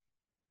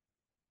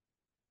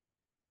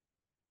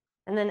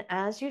 And then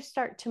as you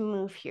start to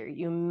move here,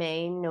 you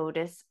may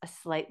notice a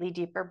slightly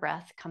deeper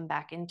breath come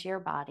back into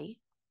your body.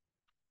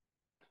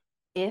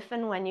 If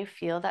and when you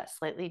feel that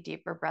slightly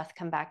deeper breath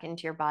come back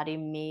into your body,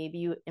 maybe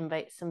you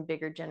invite some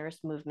bigger, generous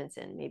movements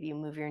in. Maybe you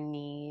move your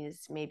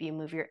knees, maybe you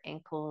move your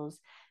ankles,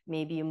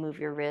 maybe you move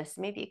your wrists,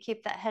 maybe you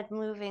keep that head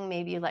moving,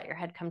 maybe you let your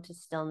head come to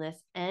stillness.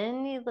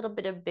 Any little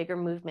bit of bigger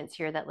movements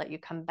here that let you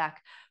come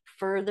back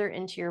further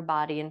into your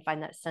body and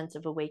find that sense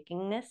of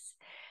awakeness.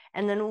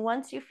 And then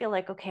once you feel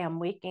like, okay, I'm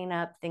waking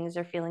up, things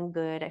are feeling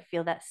good, I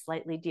feel that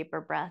slightly deeper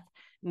breath.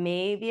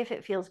 Maybe if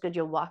it feels good,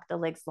 you'll walk the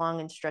legs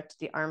long and stretch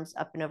the arms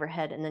up and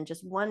overhead. And then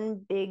just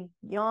one big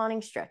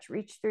yawning stretch.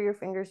 Reach through your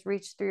fingers,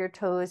 reach through your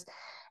toes.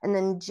 And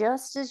then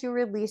just as you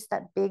release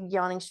that big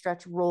yawning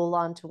stretch, roll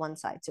onto one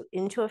side. So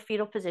into a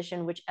fetal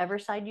position, whichever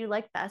side you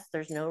like best.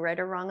 There's no right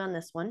or wrong on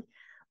this one.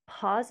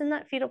 Pause in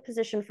that fetal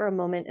position for a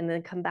moment and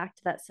then come back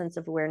to that sense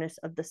of awareness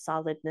of the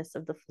solidness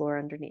of the floor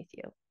underneath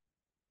you.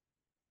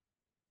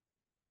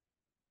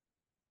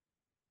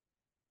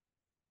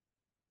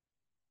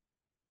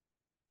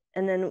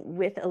 And then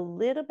with a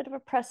little bit of a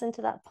press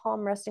into that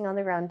palm resting on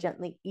the ground,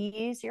 gently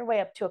ease your way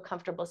up to a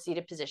comfortable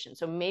seated position.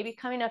 So maybe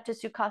coming up to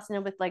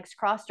Sukhasana with legs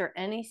crossed or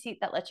any seat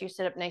that lets you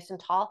sit up nice and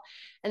tall.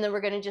 And then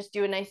we're going to just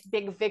do a nice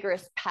big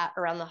vigorous pat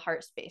around the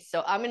heart space.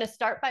 So I'm going to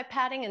start by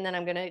patting and then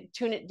I'm going to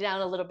tune it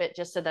down a little bit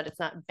just so that it's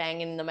not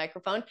banging the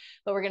microphone.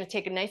 But we're going to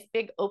take a nice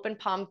big open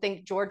palm,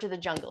 think George of the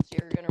Jungle. So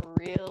you're going to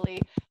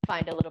really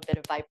find a little bit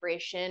of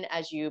vibration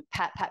as you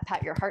pat, pat,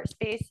 pat your heart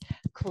space.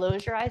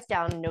 Close your eyes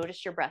down,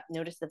 notice your breath,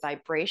 notice the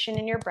vibration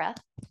in your breath.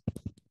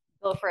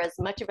 Go for as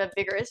much of a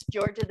vigorous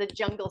George of the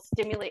Jungle,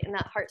 stimulating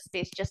that heart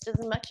space just as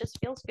much as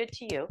feels good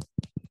to you.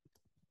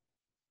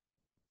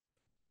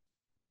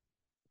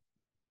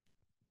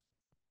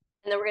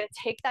 And then we're going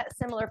to take that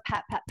similar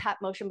pat, pat, pat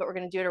motion, but we're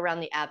going to do it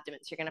around the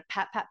abdomen. So you're going to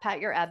pat, pat, pat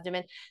your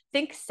abdomen.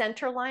 Think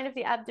center line of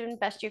the abdomen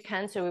best you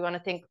can. So we want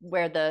to think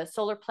where the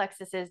solar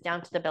plexus is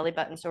down to the belly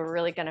button. So we're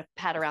really going to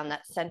pat around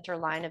that center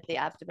line of the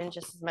abdomen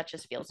just as much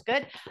as feels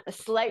good. A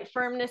slight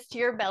firmness to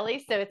your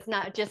belly so it's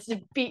not just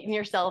beating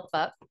yourself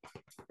up.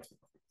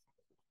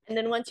 And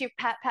then once you've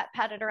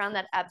patted around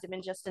that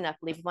abdomen just enough,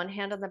 leave one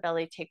hand on the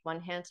belly, take one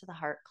hand to the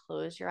heart,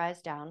 close your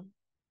eyes down,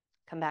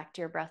 come back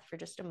to your breath for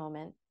just a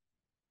moment.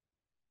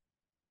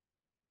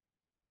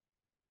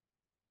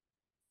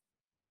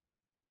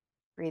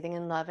 Breathing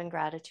in love and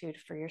gratitude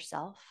for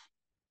yourself,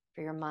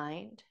 for your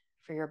mind,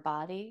 for your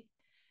body,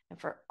 and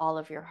for all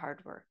of your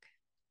hard work.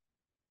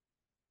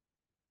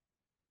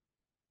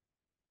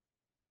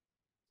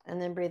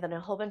 And then breathe in a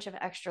whole bunch of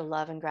extra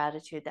love and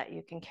gratitude that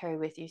you can carry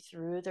with you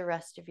through the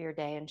rest of your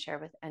day and share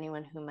with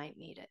anyone who might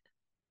need it.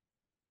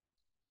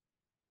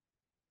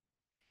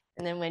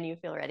 And then when you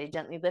feel ready,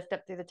 gently lift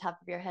up through the top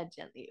of your head,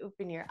 gently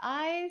open your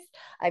eyes.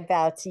 I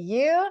bow to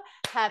you.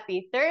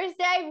 Happy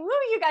Thursday. Woo,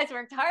 you guys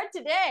worked hard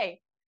today.